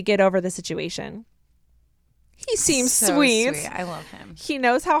for me to get over the situation. He seems So sweet. I love him. He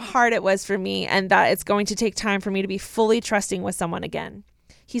knows how hard it was for me and that it's going to take time for me to be fully trusting with someone again.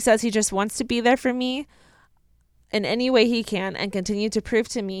 He says he just wants to be there for me in any way he can and continue to prove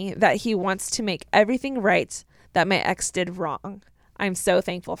to me that he wants to make everything right that my ex did wrong. I'm so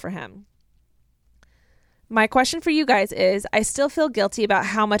thankful for him. My question for you guys is, I still feel guilty about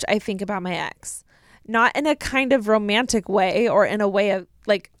how much I think about my ex. Not in a kind of romantic way or in a way of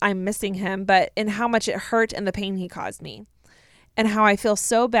like I'm missing him, but in how much it hurt and the pain he caused me. And how I feel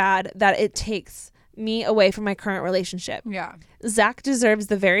so bad that it takes me away from my current relationship. Yeah. Zach deserves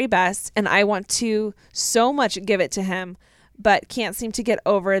the very best, and I want to so much give it to him, but can't seem to get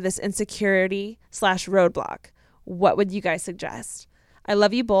over this insecurity / roadblock. What would you guys suggest? I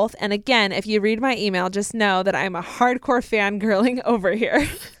love you both. And again, if you read my email, just know that I'm a hardcore fangirling over here.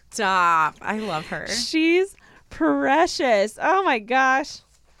 Stop. I love her. She's precious. Oh my gosh.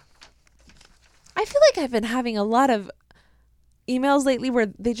 I feel like I've been having a lot of emails lately where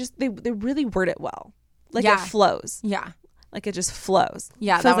they really word it well. Like Yeah. it flows. Yeah. Like it just flows.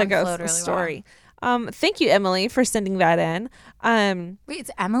 Yeah, Feels that like one a flowed really story. Thank you, Emily, for sending that in. Wait,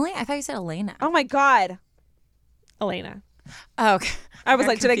 it's Emily? I thought you said Elena. Oh my God. Elena. Oh, okay. I was Got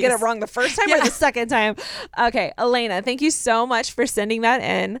like, did I get it confused. wrong the first time or the second time? Okay, Elena, thank you so much for sending that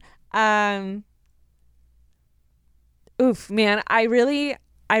in. Oof, man, I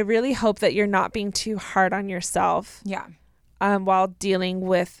really hope that you're not being too hard on yourself Yeah. while dealing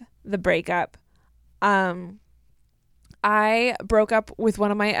with the breakup. I broke up with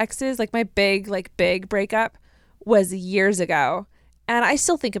one of my exes, like my big breakup was years ago. And I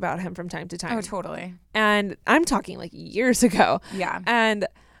still think about him from time to time. Oh, totally. And I'm talking like years ago. Yeah. And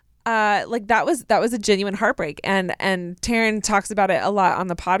like that was a genuine heartbreak. And Taryn talks about it a lot on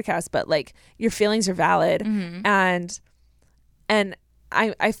the podcast, but like your feelings are valid. Mm-hmm. And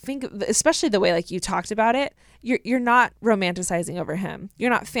I think especially the way like you talked about it, you're not romanticizing over him. You're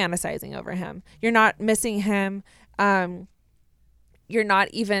not fantasizing over him. You're not missing him. You're not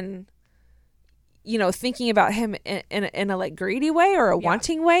even, thinking about him in a like greedy way or a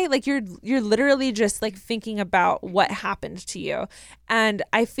wanting way. Like you're literally just like thinking about what happened to you. And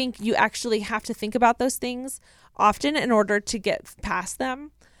I think you actually have to think about those things often in order to get past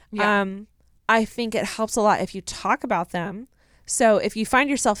them. Yeah. I think it helps a lot if you talk about them. So if you find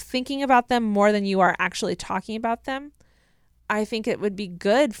yourself thinking about them more than you are actually talking about them, I think it would be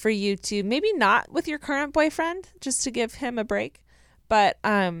good for you to maybe not with your current boyfriend, just to give him a break, but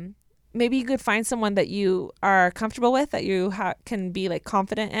maybe you could find someone that you are comfortable with, that you can be like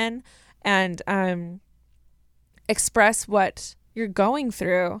confident in, and express what you're going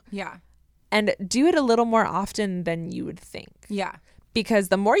through. Yeah. And do it a little more often than you would think. Yeah. Because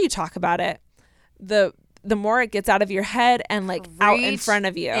the more you talk about it, the more it gets out of your head and like out in front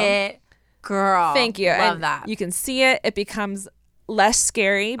of you. Girl. Thank you. Love And that. you can see it. It becomes less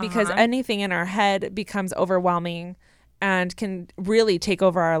scary because anything in our head becomes overwhelming and can really take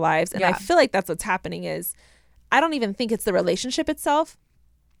over our lives. And I feel like that's what's happening is I don't even think it's the relationship itself,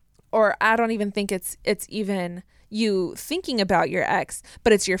 or I don't even think it's even, you thinking about your ex,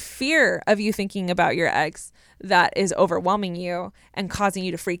 but it's your fear of you thinking about your ex that is overwhelming you and causing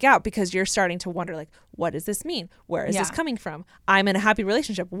you to freak out, because you're starting to wonder, like, what does this mean? Where is this coming from? I'm in a happy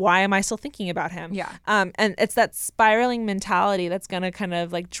relationship. Why am I still thinking about him? Yeah. And it's that spiraling mentality that's going to kind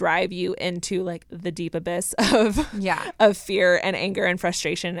of like drive you into like the deep abyss of fear and anger and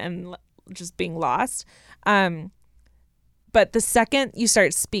frustration and just being lost. But the second you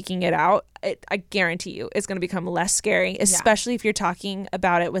start speaking it out, I guarantee you it's going to become less scary, especially if you're talking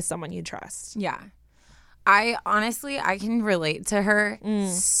about it with someone you trust. Yeah. I can relate to her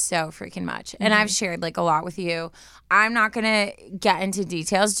so freaking much. And I've shared like a lot with you. I'm not going to get into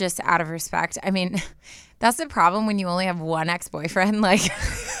details just out of respect. I mean, that's the problem when you only have one ex-boyfriend. Like,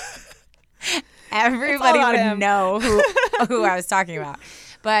 everybody would know who I was talking about.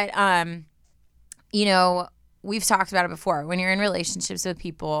 But, you know, we've talked about it before. When you're in relationships with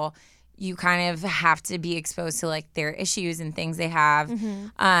people, you kind of have to be exposed to like their issues and things they have.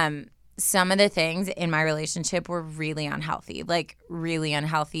 Some of the things in my relationship were really unhealthy, like really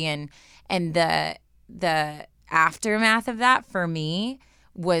unhealthy. And the aftermath of that for me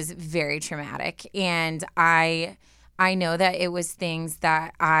was very traumatic. And I know that it was things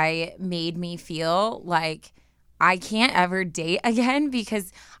that made me feel like I can't ever date again,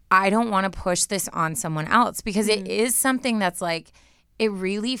 because I don't want to push this on someone else, because it is something that's like, it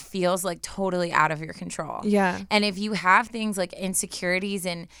really feels like totally out of your control. Yeah. And if you have things like insecurities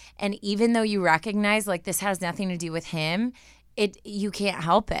and even though you recognize like this has nothing to do with him, you can't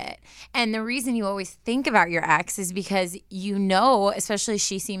help it. And the reason you always think about your ex is because you know, especially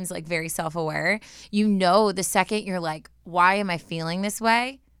she seems like very self-aware, you know the second you're like, why am I feeling this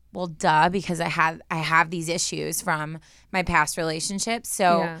way? Well, duh, because I have these issues from my past relationships.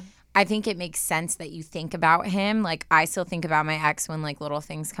 So I think it makes sense that you think about him. Like, I still think about my ex when like little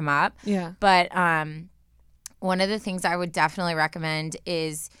things come up. Yeah. But one of the things I would definitely recommend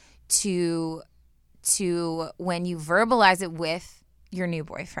is to when you verbalize it with your new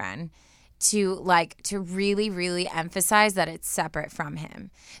boyfriend, to really, really emphasize that it's separate from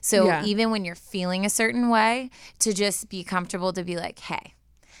him. So even when you're feeling a certain way, to just be comfortable to be like, hey,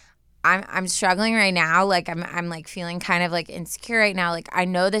 I'm struggling right now. Like I'm like feeling kind of like insecure right now. Like, I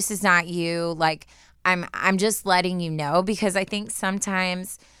know this is not you. Like I'm just letting you know, because I think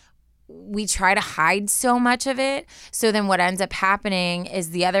sometimes we try to hide so much of it. So then what ends up happening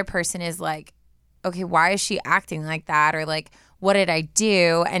is the other person is like, okay, why is she acting like that? Or like, what did I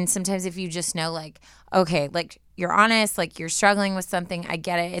do? And sometimes if you just know like, okay, like you're honest, like you're struggling with something, I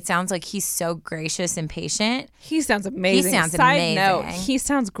get it. It sounds like he's so gracious and patient. He sounds amazing. He sounds Side amazing. note, he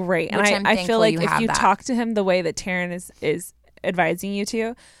sounds great. Which And I'm I feel like thankful you if have you that. talk to him the way that Taryn is advising you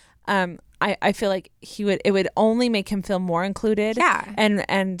to, I feel like it would only make him feel more included,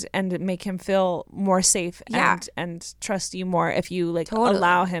 and make him feel more safe, and trust you more if you like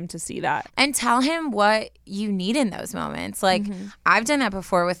allow him to see that, and tell him what you need in those moments. Like I've done that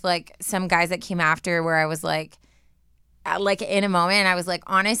before with like some guys that came after, where I was like in a moment, and I was like,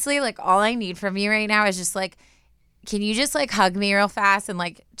 honestly, like all I need from you right now is just like, can you just like hug me real fast and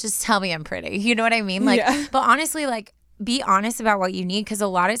like just tell me I'm pretty? You know what I mean? Like, but honestly, like, be honest about what you need, because a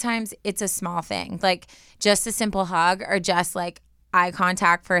lot of times it's a small thing, like just a simple hug or just like eye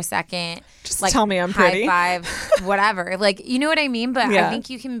contact for a second. Just like tell me I'm pretty. High five, whatever. Like, you know what I mean? But I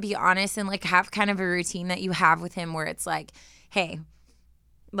think you can be honest and like have kind of a routine that you have with him, where it's like, hey,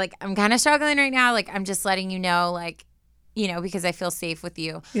 like I'm kind of struggling right now. Like I'm just letting you know, like, you know, because I feel safe with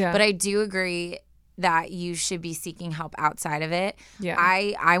you. Yeah. But I do agree that you should be seeking help outside of it. Yeah.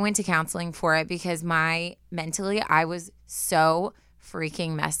 I went to counseling for it because mentally I was so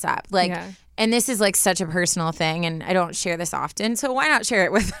freaking messed up. Like, and this is like such a personal thing, and I don't share this often, so why not share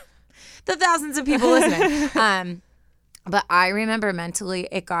it with the thousands of people listening? But I remember mentally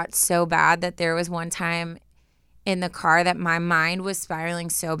it got so bad that there was one time in the car that my mind was spiraling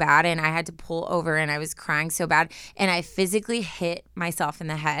so bad, and I had to pull over, and I was crying so bad, and I physically hit myself in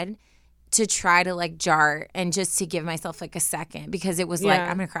the head to try to like jar and just to give myself like a second, because it was like,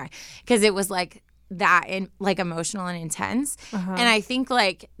 I'm gonna cry, because it was like that and like emotional and intense. And I think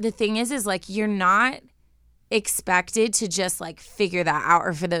like the thing is like you're not expected to just like figure that out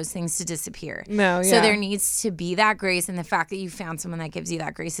or for those things to disappear. No, So there needs to be that grace, and the fact that you found someone that gives you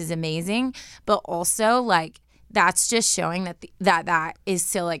that grace is amazing. But also like that's just showing that that is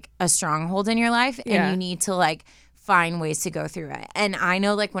still like a stronghold in your life, and you need to like find ways to go through it. And I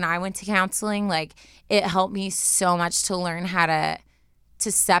know like when I went to counseling, like it helped me so much to learn how to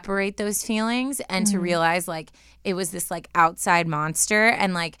separate those feelings and to realize like it was this like outside monster,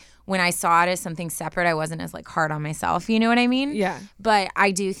 and like when I saw it as something separate, I wasn't as like hard on myself, you know what I mean? Yeah. But I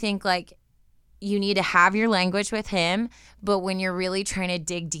do think like you need to have your language with him, but when you're really trying to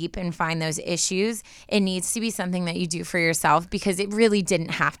dig deep and find those issues, it needs to be something that you do for yourself because it really didn't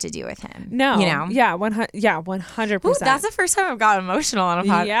have to do with him. No. You know? Yeah, 100%. Ooh, that's the first time I've gotten emotional on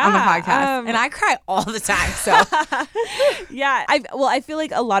the podcast. And I cry all the time. So yeah. I feel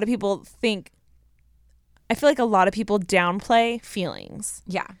like a lot of people downplay feelings.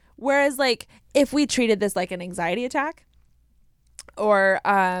 Yeah. Whereas like if we treated this like an anxiety attack or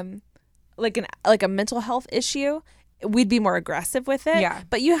like a mental health issue, we'd be more aggressive with it. Yeah.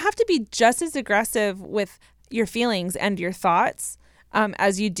 But you have to be just as aggressive with your feelings and your thoughts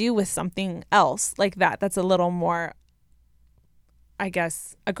as you do with something else like that. That's a little more, I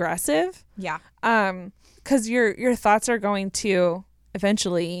guess, aggressive. Yeah. 'Cause your thoughts are going to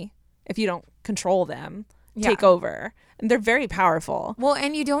eventually, if you don't control them, take over. And they're very powerful. Well,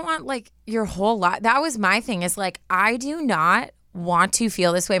 and you don't want like your whole life. That was my thing is like, I do not want to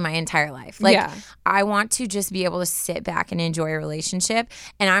feel this way my entire life. Like I want to just be able to sit back and enjoy a relationship.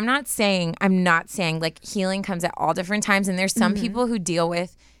 And I'm not saying like healing comes at all different times. And there's some people who deal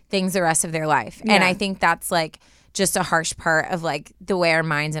with things the rest of their life. And I think that's like just a harsh part of like the way our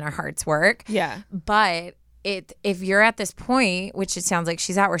minds and our hearts work. Yeah. But if you're at this point, which it sounds like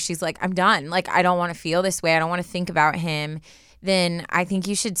she's at, where she's like, I'm done. Like, I don't want to feel this way. I don't want to think about him. Then I think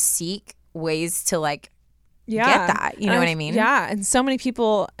you should seek ways to like get that. You know what I mean? Yeah. And so many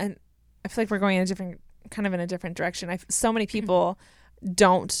people, and I feel like we're going in a different direction. So many people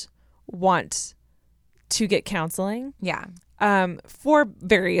don't want to get counseling. Yeah. For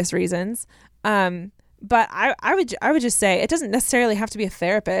various reasons. But I would just say it doesn't necessarily have to be a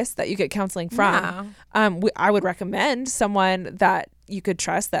therapist that you get counseling from. I would recommend someone that you could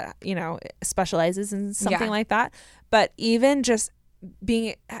trust that, you know, specializes in something like that. But even just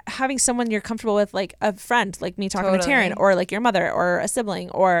having someone you're comfortable with, like a friend, like me talking to Taryn, or like your mother or a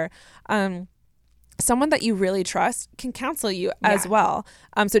sibling, or someone that you really trust can counsel you as well.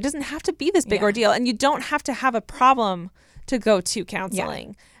 So it doesn't have to be this big ordeal, and you don't have to have a problem to go to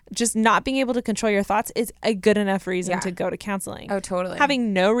counseling. Just not being able to control your thoughts is a good enough reason to go to counseling. Oh, totally.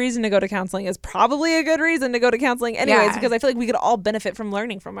 Having no reason to go to counseling is probably a good reason to go to counseling anyways, because I feel like we could all benefit from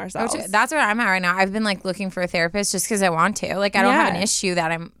learning from ourselves. That's where I'm at right now. I've been like looking for a therapist just because I want to. Like, I don't have an issue that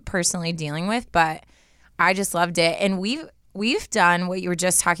I'm personally dealing with, but I just loved it. And we've done what you were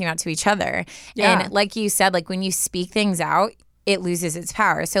just talking about to each other. And like you said, like when you speak things out, it loses its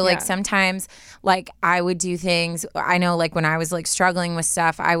power. So like sometimes like I would do things, I know like when I was like struggling with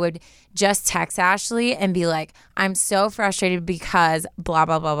stuff, I would just text Ashley and be like, I'm so frustrated because blah,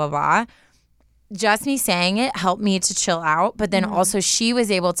 blah, blah, blah, blah. Just me saying it helped me to chill out. But then also she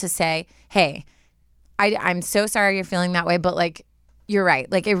was able to say, hey, I'm so sorry you're feeling that way, but like, you're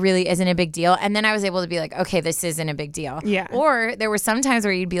right. Like, it really isn't a big deal. And then I was able to be like, okay, this isn't a big deal. Yeah. Or there were some times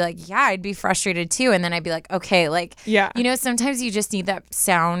where you'd be like, yeah, I'd be frustrated too. And then I'd be like, okay, like, you know, sometimes you just need that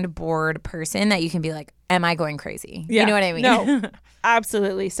soundboard person that you can be like, am I going crazy? You know what I mean? No,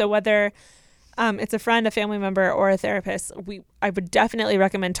 absolutely. So whether it's a friend, a family member, or a therapist, I would definitely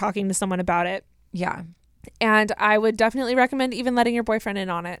recommend talking to someone about it. Yeah. And I would definitely recommend even letting your boyfriend in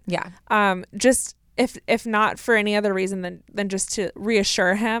on it. Yeah. Just if not for any other reason than just to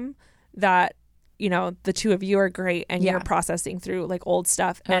reassure him that, you know, the two of you are great and you're processing through like old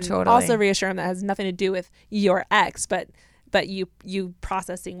stuff. And also reassure him that has nothing to do with your ex, but you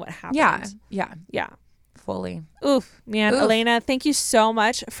processing what happened. Yeah. Fully. Oof, man. Elena, thank you so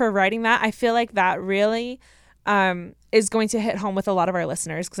much for writing that. I feel like that really is going to hit home with a lot of our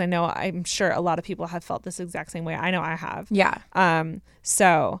listeners, because I'm sure a lot of people have felt this exact same way. I know I have. Yeah.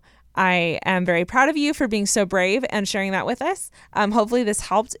 So I am very proud of you for being so brave and sharing that with us. Hopefully this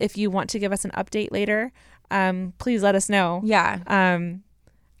helped. If you want to give us an update later, please let us know. Yeah.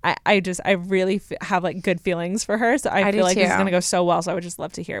 I really have like good feelings for her. So I feel like this is going to go so well. So I would just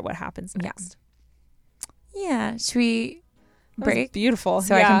love to hear what happens next. Yeah. Should we break? Beautiful.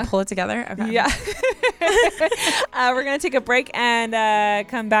 So I can pull it together? Okay. Yeah. We're going to take a break and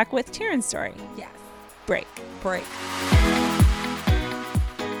come back with Taryn's story. Yes. Break.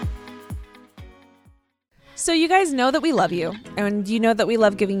 So you guys know that we love you, and you know that we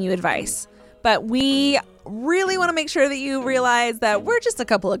love giving you advice, but we really want to make sure that you realize that we're just a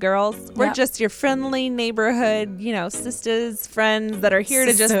couple of girls. We're just your friendly neighborhood, you know, sisters, friends that are here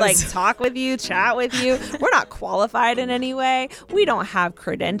to just like talk with you, chat with you. We're not qualified in any way. We don't have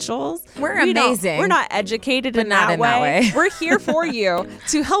credentials. We're amazing. We're not educated in that way. We're here for you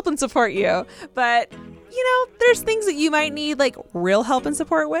to help and support you. But, you know, there's things that you might need like real help and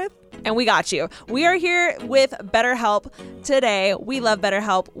support with. and we got you. We are here with BetterHelp today. We love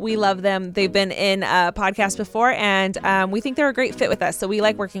BetterHelp. We love them. They've been in a podcast before, and we think they're a great fit with us. So we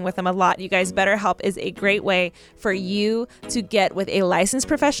like working with them a lot. You guys, BetterHelp is a great way for you to get with a licensed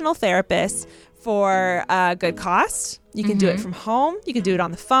professional therapist for a good cost. You can do it from home. You can do it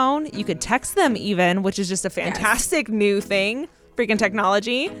on the phone. You could text them even, which is just a fantastic new thing. Freaking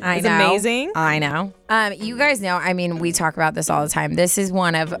technology is amazing. I know. You guys know, I mean, we talk about this all the time. This is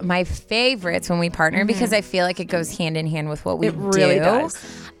one of my favorites when we partner because I feel like it goes hand in hand with what we do. It really does.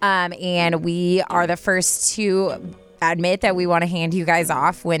 And we are the first to admit that we want to hand you guys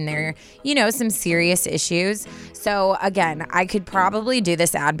off when there, you know, some serious issues. So again, I could probably do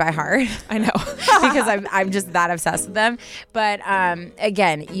this ad by heart. I know. Because I'm just that obsessed with them. But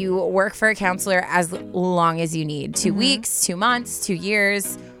again, you work for a counselor as long as you need. 2 weeks, 2 months, 2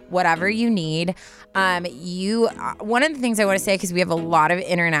 years, whatever you need. One of the things I want to say, because we have a lot of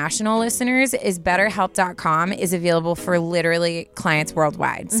international listeners, is BetterHelp.com is available for literally clients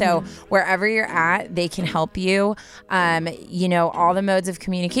worldwide. So wherever you're at, they can help you. You know, all the modes of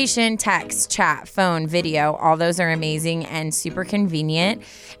communication, text, chat, phone, video, all those are amazing and super convenient.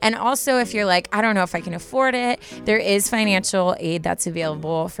 And also, if you're like, I don't know if I can afford it, there is financial aid that's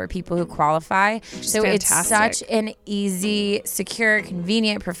available for people who qualify. So fantastic. It's such an easy, secure,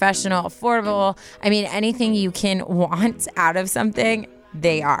 convenient, professional, affordable. I mean, anything you can want out of something,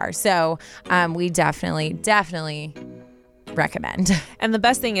 they are. So we definitely recommend. And the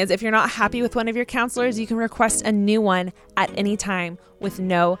best thing is, if you're not happy with one of your counselors, you can request a new one at any time with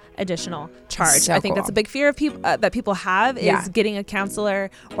no additional charge. So I think cool. that's a big fear of people that people have is getting a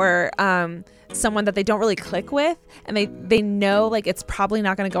counselor or someone that they don't really click with, and they know like it's probably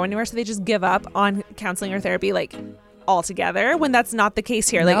not going to go anywhere, so they just give up on counseling or therapy like altogether, when that's not the case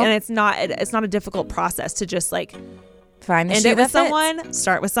here. Like, and it's not a difficult process to just like find the end shoe it that with someone,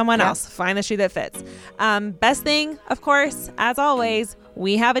 start with someone else, find the shoe that fits. Best thing, of course, as always,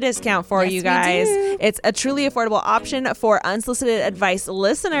 we have a discount for you guys. It's a truly affordable option for Unsolicited Advice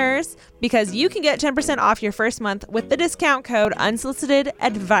listeners because you can get 10% off your first month with the discount code Unsolicited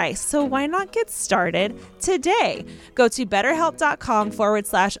Advice. So why not get started today? Go to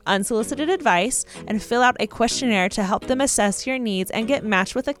BetterHelp.com/unsolicited advice and fill out a questionnaire to help them assess your needs and get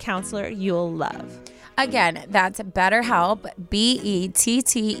matched with a counselor you'll love. Again, that's BetterHelp,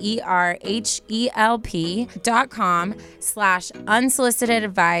 BetterHelp.com/unsolicited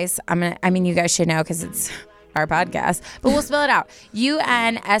advice. I mean, you guys should know because it's our podcast, but we'll spell it out.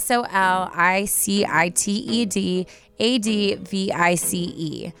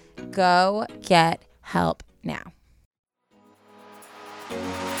 UNSOLICITEDADVICE. Go get help now.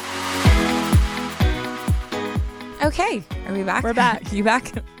 Okay, are we back? We're back. You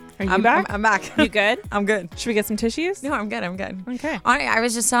back? Are you back? I'm back. You good? I'm good. Should we get some tissues? No, I'm good. Okay. I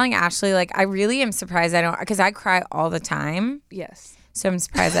was just telling Ashley, like, I really am surprised I don't, because I cry all the time. Yes. So I'm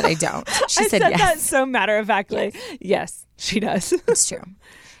surprised that I don't. She I said yes. that so matter-of-factly. Yes, she does. It's true.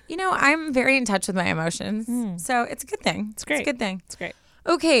 You know, I'm very in touch with my emotions. So it's a good thing. It's great. It's a good thing. It's great.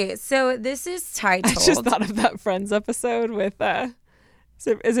 Okay, so this is titled. I just thought of that Friends episode with,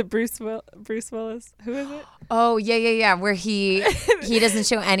 is it Bruce Willis? Who is it? Oh, yeah. Where he doesn't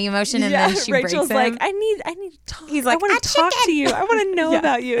show any emotion and then she Rachel's breaks him. like, I need to talk. He's like, I want to talk to you. I want to know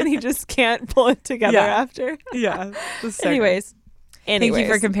about you. And he just can't pull it together after. Yeah. So Anyways. Thank you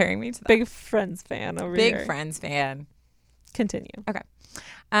for comparing me to that. Big Friends fan over here. Big Friends fan. Continue. Okay.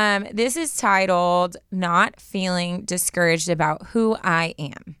 This is titled Not Feeling Discouraged About Who I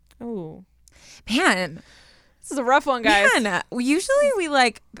Am. Oh. Man. This is a rough one, guys. Man, usually we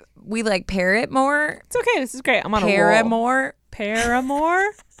pair it more. It's okay. This is great. I'm on a roll.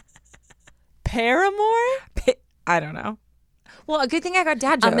 Paramore? I don't know. Well, a good thing I got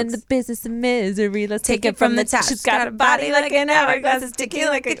dad jokes. I'm in the business of misery. Let's take it from the top. She's got a body like an hourglass, it's ticking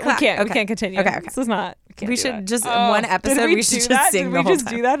like a clock. We can't continue. Okay. This is not. We should just one episode. We should just sing the whole time. Did we just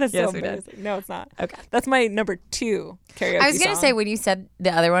do that? That's yes, so embarrassing. No, it's not. Okay. That's my number 2 karaoke song. I was gonna say when you said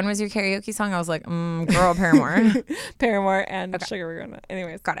the other one was your karaoke song, I was like, girl, Paramore. Paramore and Sugar We're Gonna.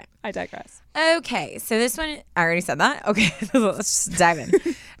 Anyways, got it. I digress. Okay, so this one I already said that. Okay, let's just dive in.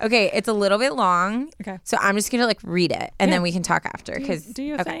 Okay, it's a little bit long. Okay, so I'm just gonna read it and then we can talk after. Do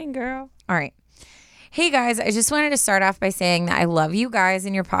your thing, girl. All right. Hey guys, I just wanted to start off by saying that I love you guys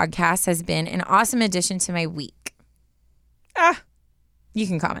and your podcast has been an awesome addition to my week. You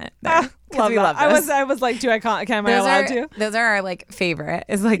can comment there. Love that. I was like, am I allowed to? Those are our favorite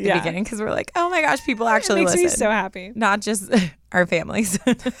is the beginning because we're like, oh my gosh, people actually listen. It makes me so happy. Not just our families.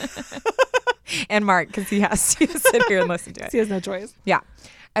 And Mark, because he has to sit here and listen to it. He has no choice. Yeah.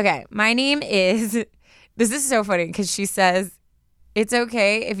 Okay. My name is, this is so funny because she says, it's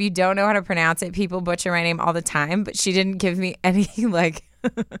okay if you don't know how to pronounce it. People butcher my name all the time, but she didn't give me any like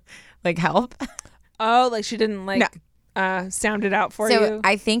help. Oh, like she didn't sound it out for So you?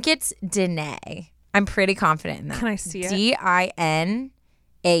 I think it's Danae. I'm pretty confident in that. Can I see it? Dinae.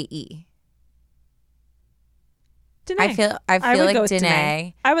 Danae. I feel would go like with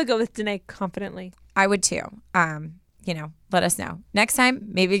Danae. I would go with Danae confidently. I would too. Let us know. Next time,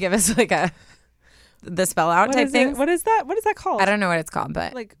 maybe give us like the spell out What type is thing. it? What is that? What is that called? I don't know what it's called,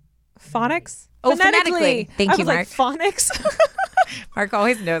 but Like phonics? Oh, phonetically. Thank you, Mark. Phonics. Mark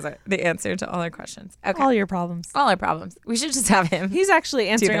always knows the answer to all our questions. Okay. All your problems. All our problems. We should just have him. He's actually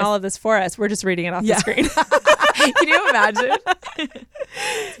answering this. all of this for us. We're just reading it off the screen. Can you imagine?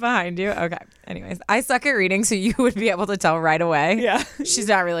 It's behind you. Okay. Anyways, I suck at reading, so you would be able to tell right away. Yeah. She's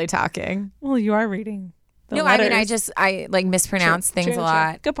not really talking. Well, you are reading. No, letters. I mean, I like mispronounce things a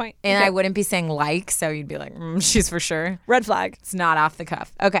lot. Good point. And Okay. I wouldn't be saying like, so you'd be like, she's for sure. Red flag. It's not off the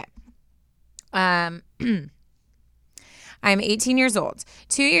cuff. Okay. I'm 18 years old.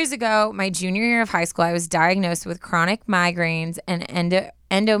 2 years ago, my junior year of high school, I was diagnosed with chronic migraines and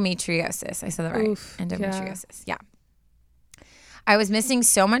endometriosis. I said that right. Oof, Endometriosis. Yeah. I was missing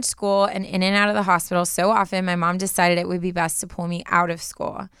so much school and in and out of the hospital so often, my mom decided it would be best to pull me out of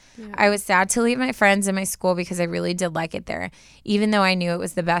school. Yeah. I was sad to leave my friends and my school because I really did like it there, even though I knew it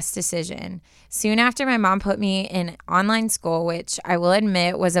was the best decision. Soon after, my mom put me in online school, which I will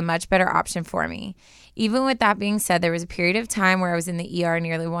admit was a much better option for me. Even with that being said, there was a period of time where I was in the ER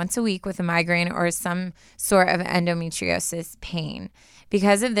nearly once a week with a migraine or some sort of endometriosis pain.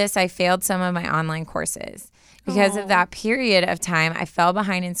 Because of this, I failed some of my online courses. Because of that period of time, I fell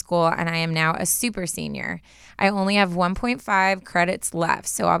behind in school and I am now a super senior. I only have 1.5 credits left,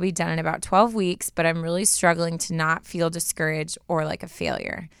 so I'll be done in about 12 weeks, but I'm really struggling to not feel discouraged or like a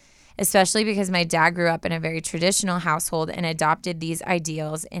failure, especially because my dad grew up in a very traditional household and adopted these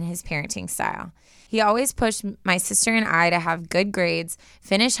ideals in his parenting style. He always pushed my sister and I to have good grades,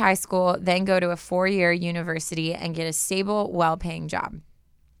 finish high school, then go to a 4-year university and get a stable, well-paying job.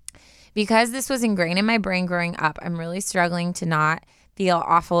 Because this was ingrained in my brain growing up, I'm really struggling to not feel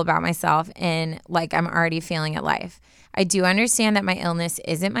awful about myself and like I'm already failing at life. I do understand that my illness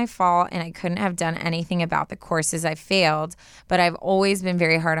isn't my fault and I couldn't have done anything about the courses I failed, but I've always been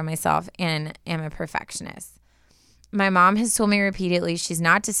very hard on myself and am a perfectionist. My mom has told me repeatedly she's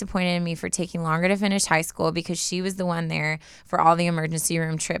not disappointed in me for taking longer to finish high school because she was the one there for all the emergency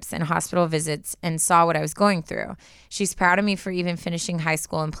room trips and hospital visits and saw what I was going through. She's proud of me for even finishing high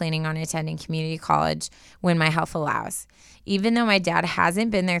school and planning on attending community college when my health allows. Even though my dad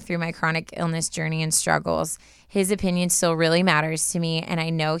hasn't been there through my chronic illness journey and struggles, his opinion still really matters to me, and I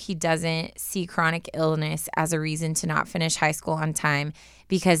know he doesn't see chronic illness as a reason to not finish high school on time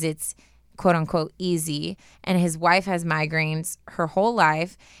because it's quote unquote easy, and his wife has migraines her whole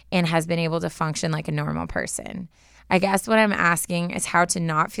life and has been able to function like a normal person. I guess what I'm asking is how to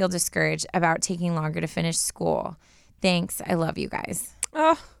not feel discouraged about taking longer to finish school. Thanks. I love you guys.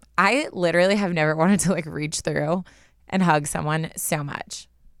 Oh, I literally have never wanted to like reach through and hug someone so much.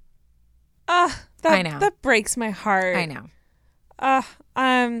 I know. That breaks my heart. I know.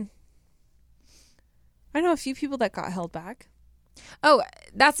 I know a few people that got held back. Oh,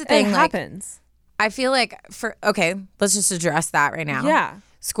 that's the thing. It like, happens. I feel like let's just address that right now. Yeah.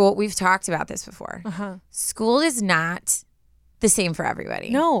 School, we've talked about this before. Uh-huh. School is not the same for everybody.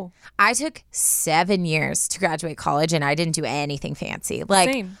 No. I took 7 years to graduate college and I didn't do anything fancy.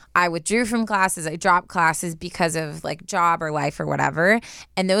 Like Same. I withdrew from classes, I dropped classes because of like job or life or whatever.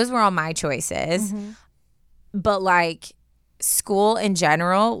 And those were all my choices. Mm-hmm. But like school in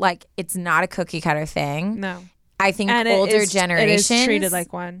general, like it's not a cookie cutter thing. No. I think And older generations it is treated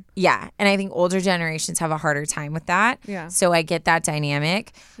like one. Yeah. And I think older generations have a harder time with that. Yeah. So I get that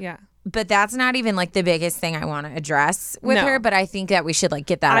dynamic. Yeah. But that's not even like the biggest thing I want to address with No. her. But I think that we should like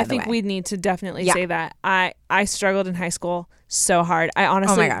get that out I of the think way. we need to definitely Yeah. say that. I struggled in high school so hard. I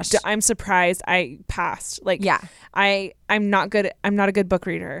honestly, Oh my gosh. I'm surprised I passed. Like, Yeah. I'm not good. I'm not a good book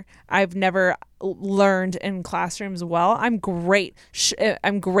reader. I've never learned in classrooms well. I'm great.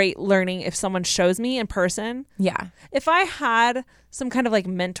 I'm great learning if someone shows me in person. Yeah. If I had some kind of like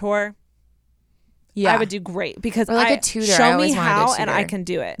mentor, Yeah. I would do great because Or like a tutor. I show me always wanted a how and I tutor. can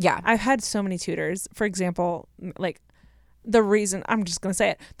do it. Yeah. I've had so many tutors. For example, like the reason I'm just going to say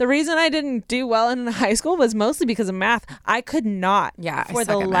it. The reason I didn't do well in high school was mostly because of math. I could not Yeah, I for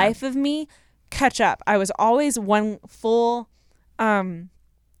the suck at math. life of me catch up. I was always one full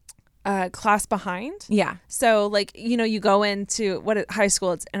class behind. Yeah. So like, you go into high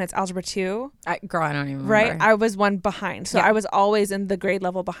school and it's algebra 2. Girl, I don't even remember. Right. I was one behind. So Yeah. I was always in the grade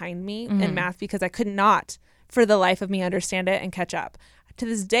level behind me in math because I could not for the life of me understand it and catch up. To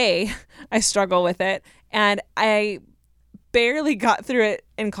this day, I struggle with it, and I barely got through it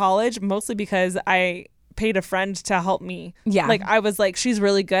in college, mostly because I paid a friend to help me. Yeah. Like, I was like, she's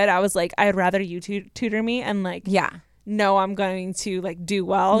really good. I was like, I'd rather you tutor me, and like, no, I'm going to like do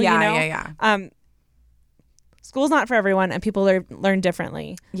well. Yeah. School's not for everyone, and people learn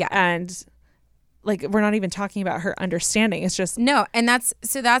differently. Yeah. And like, we're not even talking about her understanding. It's just no. And that's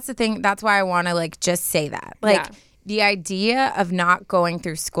the thing. That's why I want to like just say that. Like, the idea of not going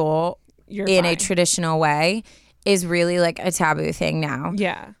through school in a traditional way is really like a taboo thing now.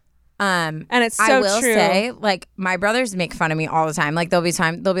 Yeah. And it's so I will true. say, like, my brothers make fun of me all the time. Like, they'll be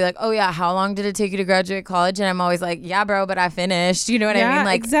like, oh yeah, how long did it take you to graduate college? And I'm always like, yeah, bro, but I finished. You know what I mean?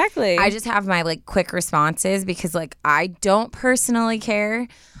 Like, exactly. I just have my like quick responses because like I don't personally care.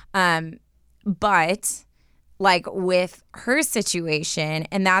 But like with her situation,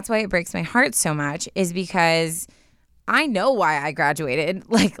 and that's why it breaks my heart so much, is because I know why I graduated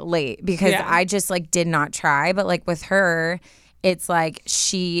like late, because I just like did not try. But like with her, it's like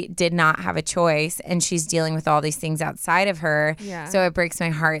she did not have a choice, and she's dealing with all these things outside of her. Yeah. So it breaks my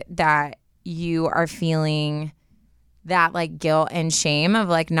heart that you are feeling that like guilt and shame of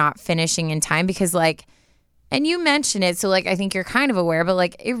like not finishing in time, because like, and you mentioned it, so like I think you're kind of aware, but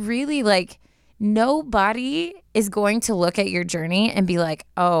like it really like nobody is going to look at your journey and be like,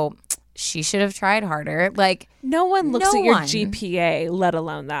 oh, she should have tried harder. Like, no one looks at your GPA, let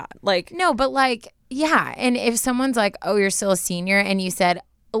alone that. Like, no, but like, yeah. And if someone's like, oh, you're still a senior, and you said,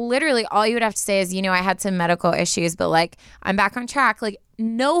 literally all you would have to say is, you know, I had some medical issues, but like I'm back on track. Like,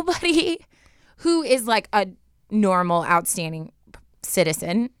 nobody who is like a normal, outstanding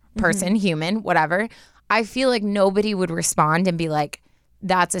citizen, person, human, whatever, I feel like nobody would respond and be like,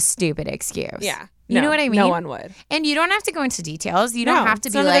 that's a stupid excuse. Yeah. You know what I mean? No one would. And you don't have to go into details. You don't have to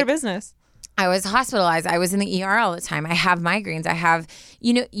it's be none of like, their business. I was hospitalized. I was in the ER all the time. I have migraines. I have,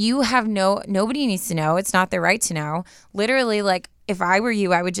 you know, you have nobody needs to know. It's not their right to know. Literally, like, if I were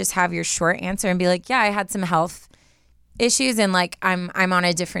you, I would just have your short answer and be like, yeah, I had some health issues, and like I'm on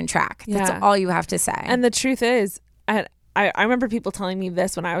a different track. That's all you have to say. And the truth is, I remember people telling me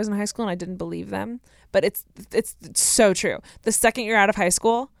this when I was in high school, and I didn't believe them. But it's so true. The second you're out of high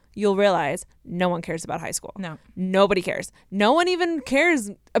school, you'll realize no one cares about high school. No. Nobody cares. No one even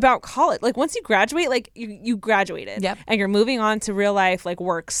cares about college. Like, once you graduate, like you graduated. Yep. And you're moving on to real life, like,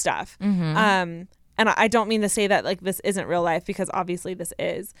 work stuff. And I don't mean to say that like this isn't real life, because obviously this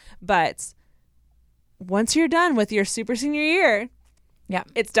is. But once you're done with your super senior year,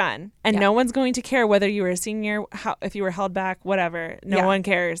 it's done. And no one's going to care whether you were a senior, if you were held back, whatever. No one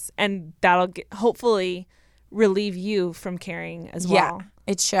cares. And that'll hopefully relieve you from caring as well. Yeah,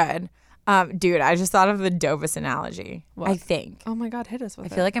 it should. Dude, I just thought of the dopest analogy. What? I think. Oh my God, hit us with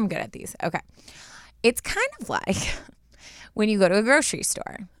it. I feel like I'm good at these. Okay. It's kind of like when you go to a grocery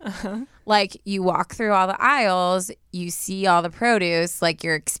store. Like, you walk through all the aisles, you see all the produce, like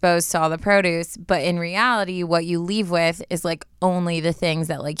you're exposed to all the produce, but in reality, what you leave with is like only the things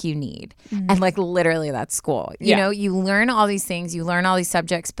that like you need. And like literally that's school. You know, you learn all these things, you learn all these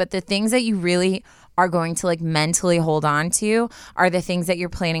subjects, but the things that you really are going to like mentally hold on to are the things that you're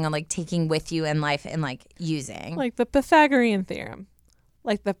planning on like taking with you in life and like using. Like the Pythagorean theorem.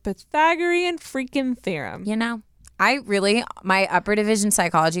 Like the Pythagorean freaking theorem. You know? My upper division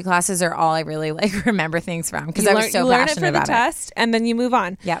psychology classes are all I really like remember things from, because I was so passionate about it. You learn it for the test, and then you move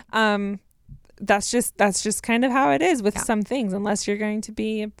on. Yeah. That's just kind of how it is with some things, unless you're going to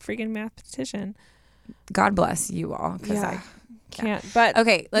be a freaking mathematician. God bless you all, because I can't. But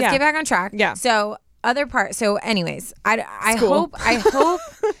okay, let's get back on track. Yeah. So other part. So anyways, I hope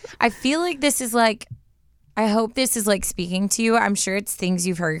I feel like this is like, I hope this is like speaking to you. I'm sure it's things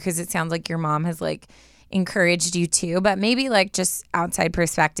you've heard, because it sounds like your mom has like encouraged you too, but maybe like just outside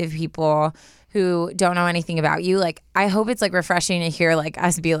perspective people who don't know anything about you, like I hope it's like refreshing to hear like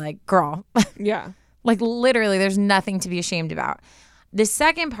us be like, girl, like literally there's nothing to be ashamed about. The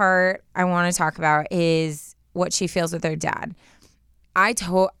second part I want to talk about is what she feels with her dad. I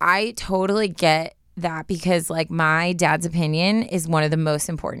totally get that, because like my dad's opinion is one of the most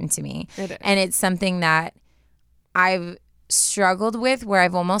important to me. It is. And it's something that I've struggled with, where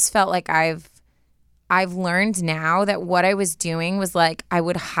I've almost felt like I've learned now that what I was doing was like I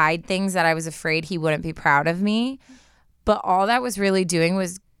would hide things that I was afraid he wouldn't be proud of me. But all that was really doing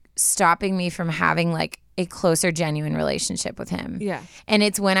was stopping me from having like a closer, genuine relationship with him. Yeah. And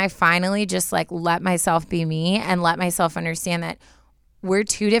it's when I finally just like let myself be me and let myself understand that we're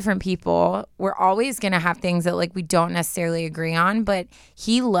two different people. We're always going to have things that like we don't necessarily agree on, but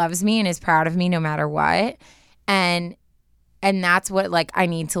he loves me and is proud of me no matter what. And that's what like I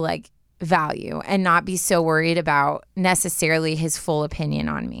need to like value and not be so worried about necessarily his full opinion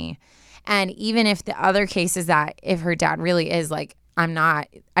on me. And even if the other case is that if her dad really is like,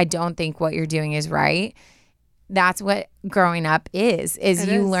 I don't think what you're doing is right. That's what growing up is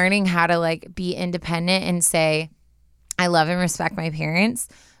you learning how to like be independent and say, I love and respect my parents,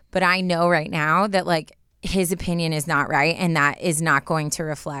 but I know right now that like his opinion is not right, and that is not going to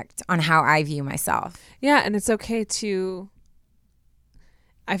reflect on how I view myself. Yeah, and it's okay to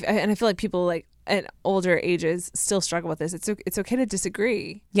and I feel like people like at older ages still struggle with this. It's okay to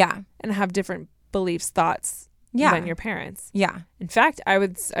disagree. Yeah. And have different beliefs, thoughts than your parents. Yeah. In fact,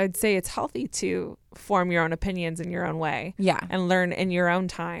 I'd say it's healthy to form your own opinions in your own way. Yeah. And learn in your own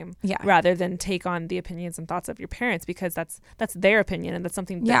time. Yeah. Rather than take on the opinions and thoughts of your parents, because that's their opinion and that's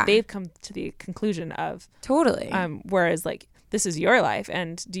something that they've come to the conclusion of. Totally. Whereas like this is your life,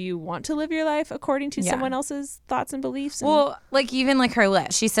 and do you want to live your life according to someone else's thoughts and beliefs? Well, like even like her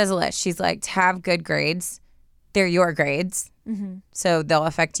list, she says a list. She's like, to have good grades, they're your grades. Mm-hmm. So they'll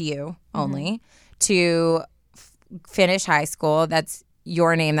affect you only. To finish high school, that's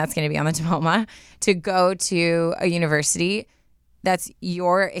your name that's going to be on the diploma. To go to a university, that's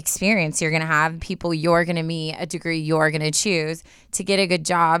your experience you're going to have, people you're going to meet, a degree you're going to choose. To get a good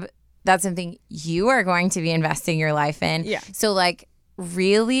job, that's something you are going to be investing your life in. Yeah. So like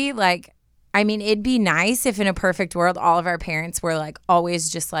really like, I mean, it'd be nice if in a perfect world, all of our parents were like always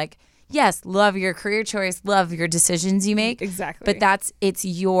just like, yes, love your career choice, love your decisions you make. Exactly. But it's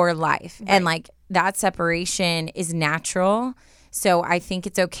your life. Right. And like that separation is natural. So I think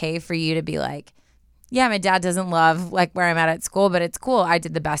it's okay for you to be like, yeah, my dad doesn't love like where I'm at school, but it's cool. I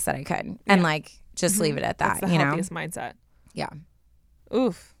did the best that I could. And like just leave it at that. That's the healthiest mindset. Yeah.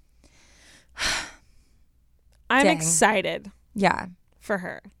 Oof. I'm Dang. excited. Yeah. For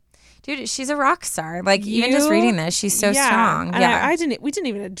her. Dude, she's a rock star. Like even just reading this, she's so strong. And we didn't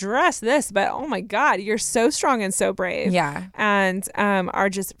even address this, but oh my God, you're so strong and so brave. Yeah. And are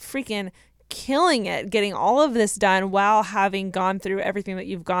just freaking killing it, getting all of this done while having gone through everything that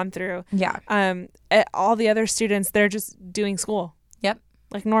you've gone through. Yeah. All the other students, they're just doing school. Yep.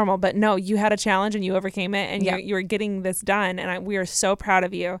 Like normal. But no, you had a challenge and you overcame it, and you were getting this done. And we are so proud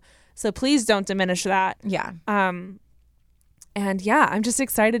of you. So please don't diminish that. Yeah. And yeah, I'm just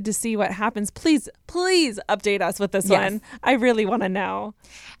excited to see what happens. Please update us with this one. I really want to know.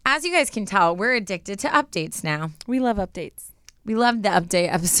 As you guys can tell, we're addicted to updates now. We love updates. We loved the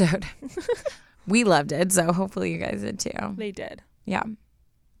update episode. We loved it, so hopefully you guys did too. They did. Yeah.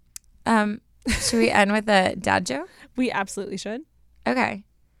 Should we end with a dad joke? We absolutely should. Okay.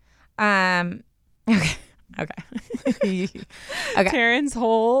 Okay. Okay. Taryn's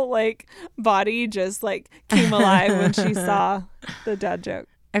whole like body just like came alive when she saw the dad joke.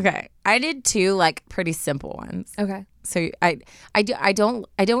 Okay. I did two like pretty simple ones. Okay. So I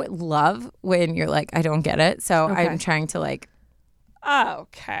don't love when you're like I don't get it. So I'm trying to like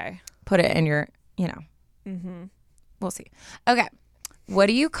put it in your, you know. Mm-hmm. We'll see. Okay. What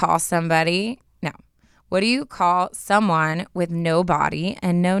do you call somebody? No. What do you call someone with no body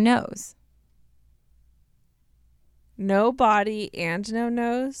and no nose? No body and no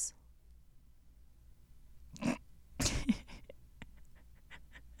nose?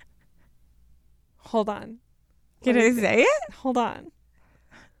 Hold on. Can I say it? Hold on.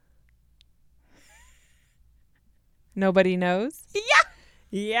 Nobody knows? Yeah.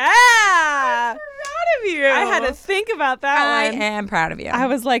 Yeah. I'm proud of you. I had to think about that one. I am proud of you. I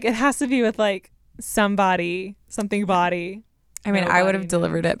was like, it has to be with like somebody, something body. I mean, I would have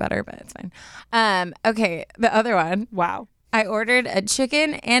delivered it better, but it's fine. Okay, the other one. Wow. I ordered a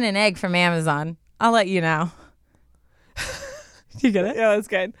chicken and an egg from Amazon. I'll let you know. You get it? Yeah, that's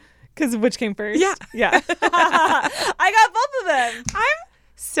good. Because which came first? Yeah. Yeah. I got both of them. I'm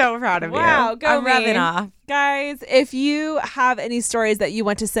so proud of you. Wow, go I'm me. rubbing off. Guys, if you have any stories that you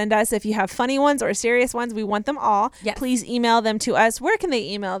want to send us, if you have funny ones or serious ones, we want them all. Yes. Please email them to us. Where can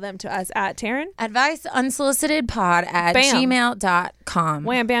they email them to us at, Taryn? adviceunsolicitedpod@gmail.com.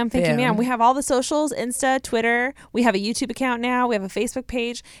 Wham, bam, thank you, ma'am. We have all the socials, Insta, Twitter. We have a YouTube account now. We have a Facebook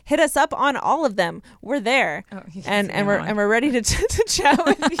page. Hit us up on all of them. We're there. Oh, and we're ready to chat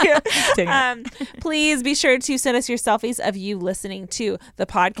with you. Please be sure to send us your selfies of you listening to the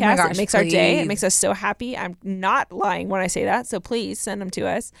podcast. Oh my gosh, it makes our day. It please. makes us so happy. I'm not lying when I say that. So please send them to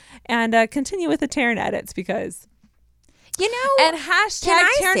us and continue with the Taryn edits because, you know, and hashtag can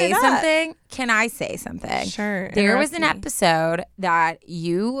I Taryn say it up. something? Can I say something? Sure. There was interrupt an me. episode that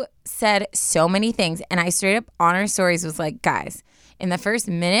you said so many things, and I straight up on our stories was like, guys, in the first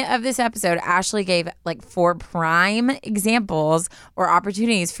minute of this episode, Ashley gave like 4 prime examples or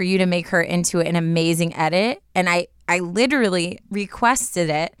opportunities for you to make her into an amazing edit. And I literally requested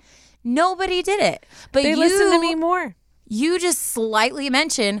it. Nobody did it. But They listen to me more. You just slightly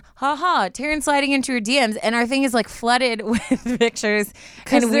mention, haha, Taryn sliding into her DMs, and our thing is like flooded with pictures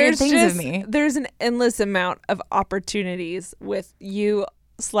and weird things of me. There's an endless amount of opportunities with you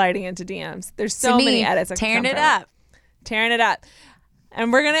sliding into DMs. There's so many edits. Tearing it up. Tearing it up.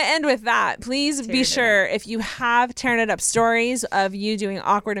 And we're going to end with that. Please be sure if you have Tearing It Up stories of you doing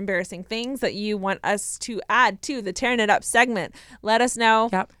awkward, embarrassing things that you want us to add to the Tearing It Up segment, let us know.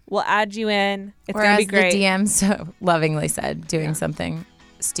 Yep. We'll add you in. It's or going to as be great. the DM so lovingly said, doing something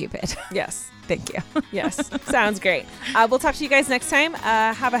stupid. Yes. Thank you. Yes. Sounds great. We'll talk to you guys next time.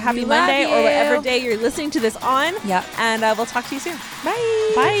 Have a happy We Monday love or you. whatever day you're listening to this on. Yep. And we'll talk to you soon.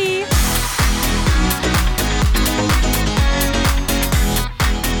 Bye. Bye.